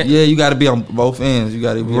on the end. Yeah, you got to be on both ends. You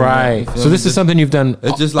got to be Right. So this is something you've done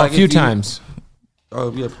it's just like a few if you- times. Oh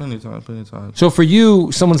yeah, plenty of times. So for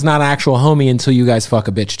you, someone's not an actual homie until you guys fuck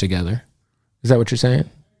a bitch together. Is that what you're saying?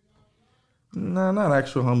 Nah, not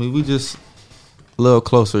actual homie. We just a little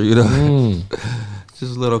closer, you know.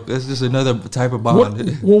 Just a little. It's just another type of bond.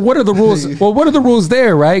 What are the rules? Well, what are the rules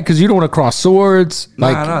there, right? Because you don't want to cross swords.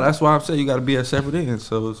 Nah. That's why I'm saying you got to be at separate ends.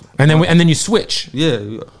 So and then you switch. yeah,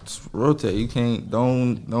 you just rotate. You can't.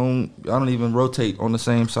 Don't. I don't even rotate on the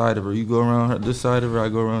same side of her. You go around her this side of her. I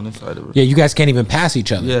go around this side of her. Yeah, you guys can't even pass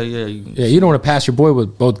each other. Yeah. You don't want to pass your boy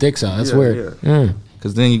with both dicks out. That's Yeah, weird. yeah. Mm.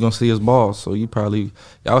 Cause then you're gonna see his balls. So y'all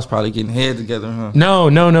was probably getting head together, huh? No.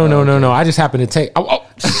 I just happened to take. Oh,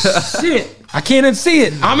 shit! I can't unsee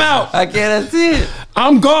it. I'm out. I can't see it.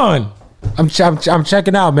 I'm gone. I'm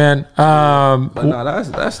checking out, man. But no,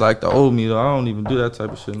 that's like the old me though. I don't even do that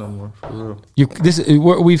type of shit no more. For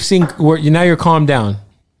real. We've seen now you're calmed down.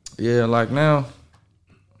 Yeah, like now,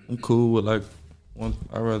 I'm cool with like one.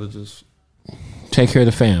 I'd rather just Take care of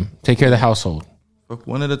the fam. Take care of the household. fuck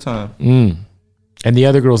one at a time. And the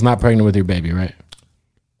other girl's not pregnant with your baby, right?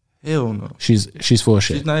 Hell no. She's full of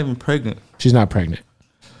shit. She's not even pregnant. She's not pregnant.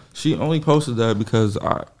 She only posted that because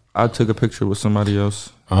I took a picture with somebody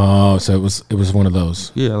else. Oh, so it was one of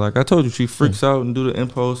those. Yeah, like I told you, she freaks out and do the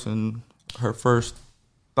impulse, and her first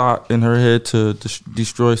thought in her head to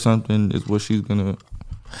destroy something is what she's gonna.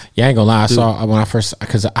 Yeah, I ain't gonna lie. I saw when I first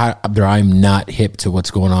because I'm not hip to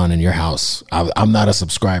what's going on in your house. I'm not a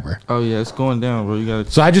subscriber. Oh yeah, it's going down, bro. You gotta.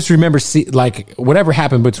 So I just remember like whatever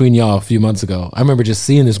happened between y'all a few months ago. I remember just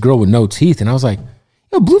seeing this girl with no teeth, and I was like,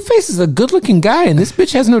 "Yo, Blueface is a good-looking guy, and this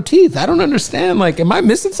bitch has no teeth. I don't understand. Like, am I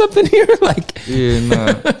missing something here? Like, Yeah,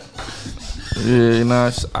 nah. Yeah, nah.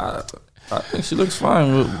 I think she looks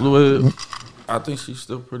fine with. I think she's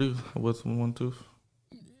still pretty with one tooth.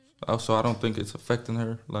 Also, I don't think it's affecting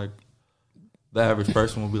her. Like the average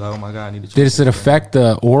person will be like, "Oh my god, I need to." Does it affect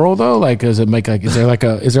the oral though? Like, does it make like is there like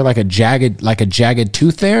a jagged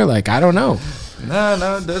tooth there? Like, I don't know. Nah,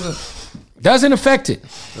 it doesn't. Doesn't affect it.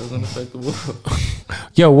 Doesn't affect the world.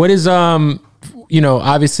 Yo, what is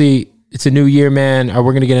obviously it's a new year, man. Are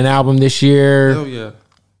we gonna get an album this year? Hell yeah,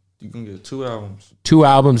 you can get 2 albums. 2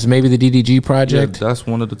 albums, maybe the DDG project. Yeah, that's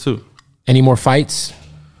one of the 2. Any more fights?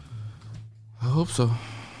 I hope so. Like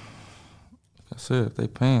I said, if they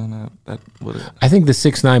paying that what it, I think the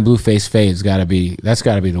 6ix9ine Blueface fade's gotta be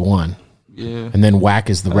the one. yeah. And then Whack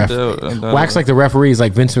is the ref. Whack's like the referee. He's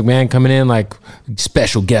like Vince McMahon coming in like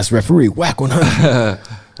special guest referee. Whack 100.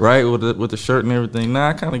 Right with the shirt and everything. Nah,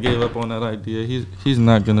 I kind of gave up on that idea. He's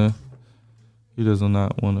not gonna. He does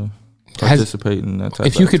not want to participate in that type.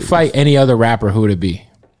 If you could fight any other rapper, who would it be?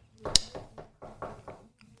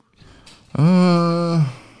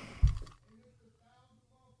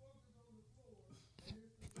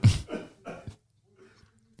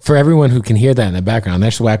 For everyone who can hear that in the background,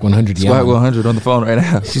 that's Whack 100. Swag 100 on the phone right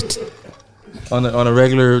now. on a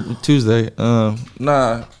regular Tuesday. I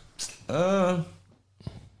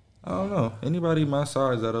don't know. Anybody my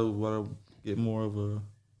size that'll get more of a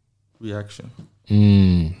reaction.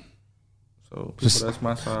 So people that's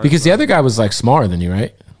my size. Because the other guy was like smaller than you,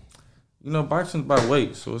 right? You know, boxing's by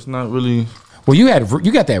weight, so it's not really. Well, you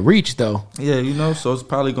got that reach though. Yeah, so it's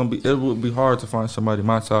probably gonna be. It would be hard to find somebody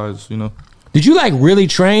my size. Did you like really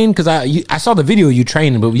train? Because I saw the video of you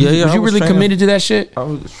training, but was you really training. committed to that shit? I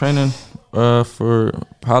was training for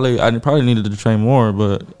probably, I probably needed to train more,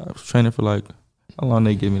 but I was training for like, how long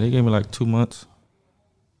they gave me? They gave me like 2 months.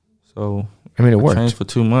 So I mean, it worked. Trained for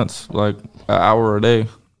 2 months, like an hour a day.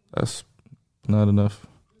 That's not enough.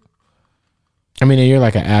 I mean, you're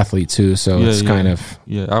like an athlete too, so it's kind of.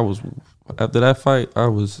 Yeah, I was, after that fight,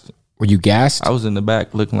 Were you gassed? I was in the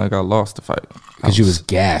back looking like I lost the fight. Because you was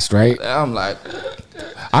gassed, right? I'm like,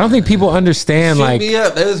 I don't think people understand. shoot Like, me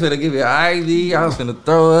up. They was gonna give me an IV. I was gonna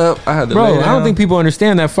throw up. I had to. bro, lay down. I don't think people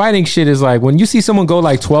understand that fighting shit is like when you see someone go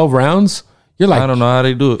like 12 rounds, you're like, I don't know how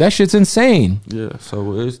they do it. That shit's insane. Yeah,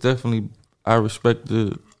 so it's definitely, I respect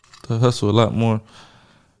the hustle a lot more.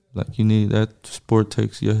 Like you need that sport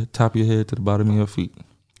takes your top of your head to the bottom of your feet.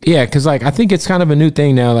 Yeah, because like I think it's kind of a new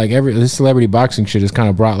thing now. Like this celebrity boxing shit has kind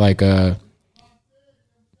of brought like a.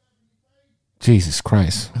 Jesus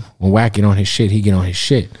Christ. When Wack get on his shit, he get on his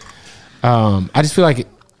shit. I just feel like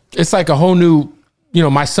it's like a whole new,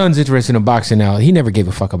 my son's interested in boxing now. He never gave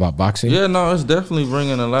a fuck about boxing. Yeah, no, it's definitely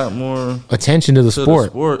bringing a lot more attention to the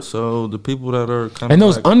sport. So the people that are kind of. And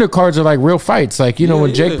those undercards are like real fights. Like,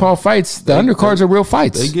 when Jake Paul fights, the undercards are real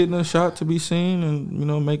fights. They getting a shot to be seen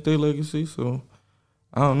and, make their legacy. So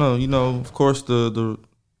I don't know. Of course the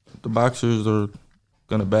boxers are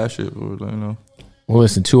gonna bash it or Well,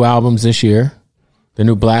 listen, 2 albums this year. The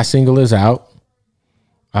new Blast single is out.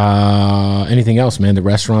 Anything else, man? The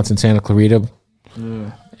restaurants in Santa Clarita.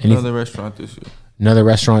 Yeah. Another restaurant this year. Another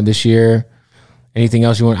restaurant this year. Anything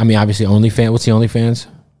else you want? I mean, obviously OnlyFans. What's the OnlyFans?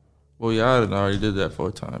 Well, yeah, I already did that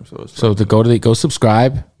 4 times. So go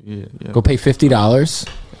subscribe. Yeah. Go pay $50.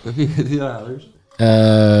 $50.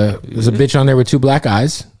 There's a bitch on there with 2 black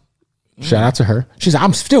eyes. Shout out to her. She's like,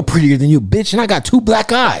 I'm still prettier than you, bitch, and I got 2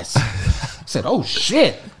 black eyes. I said, oh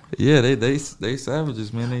shit. Yeah, they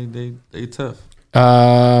savages, man. They tough.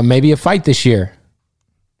 Maybe a fight this year.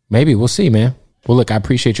 Maybe we'll see, man. Well, look, I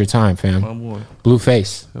appreciate your time, fam. My boy.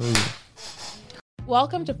 Blueface. Hell yeah.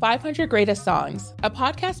 Welcome to 500 Greatest Songs, a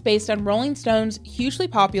podcast based on Rolling Stone's hugely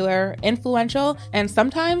popular, influential, and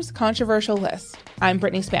sometimes controversial list. I'm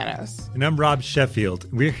Brittany Spanos. And I'm Rob Sheffield.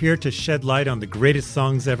 We're here to shed light on the greatest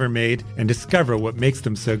songs ever made and discover what makes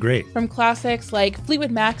them so great. From classics like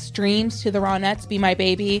Fleetwood Mac's Dreams to the Ronettes' Be My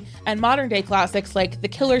Baby, and modern-day classics like The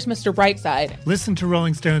Killer's Mr. Brightside. Listen to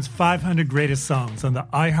Rolling Stone's 500 Greatest Songs on the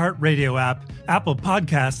iHeartRadio app, Apple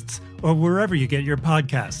Podcasts, or wherever you get your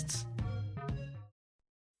podcasts.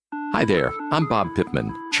 Hi there, I'm Bob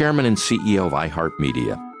Pittman, Chairman and CEO of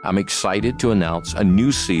iHeartMedia. I'm excited to announce a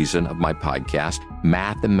new season of my podcast,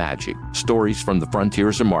 Math and Magic, Stories from the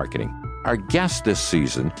Frontiers of Marketing. Our guests this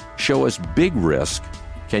season show us big risk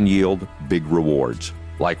can yield big rewards,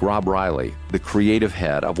 like Rob Riley, the creative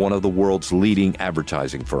head of one of the world's leading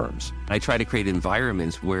advertising firms. I try to create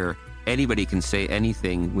environments where anybody can say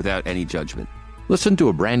anything without any judgment. Listen to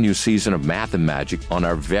a brand new season of Math and Magic on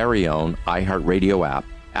our very own iHeartRadio app,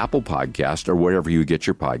 Apple Podcast, or wherever you get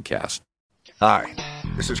your podcast. Hi,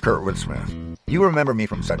 this is Kurt Woodsmith. You remember me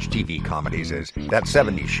from such TV comedies as That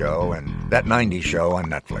 70s Show and That 90s Show on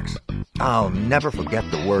Netflix. I'll never forget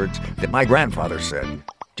the words that my grandfather said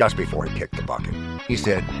just before he kicked the bucket. He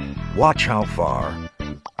said, "Watch how far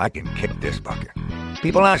I can kick this bucket."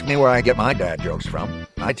 People ask me where I get my dad jokes from.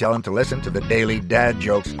 I tell them to listen to the Daily Dad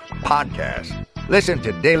Jokes podcast. Listen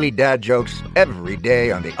to Daily Dad Jokes every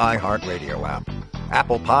day on the iHeartRadio app,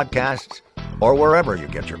 Apple Podcasts, or wherever you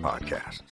get your podcasts.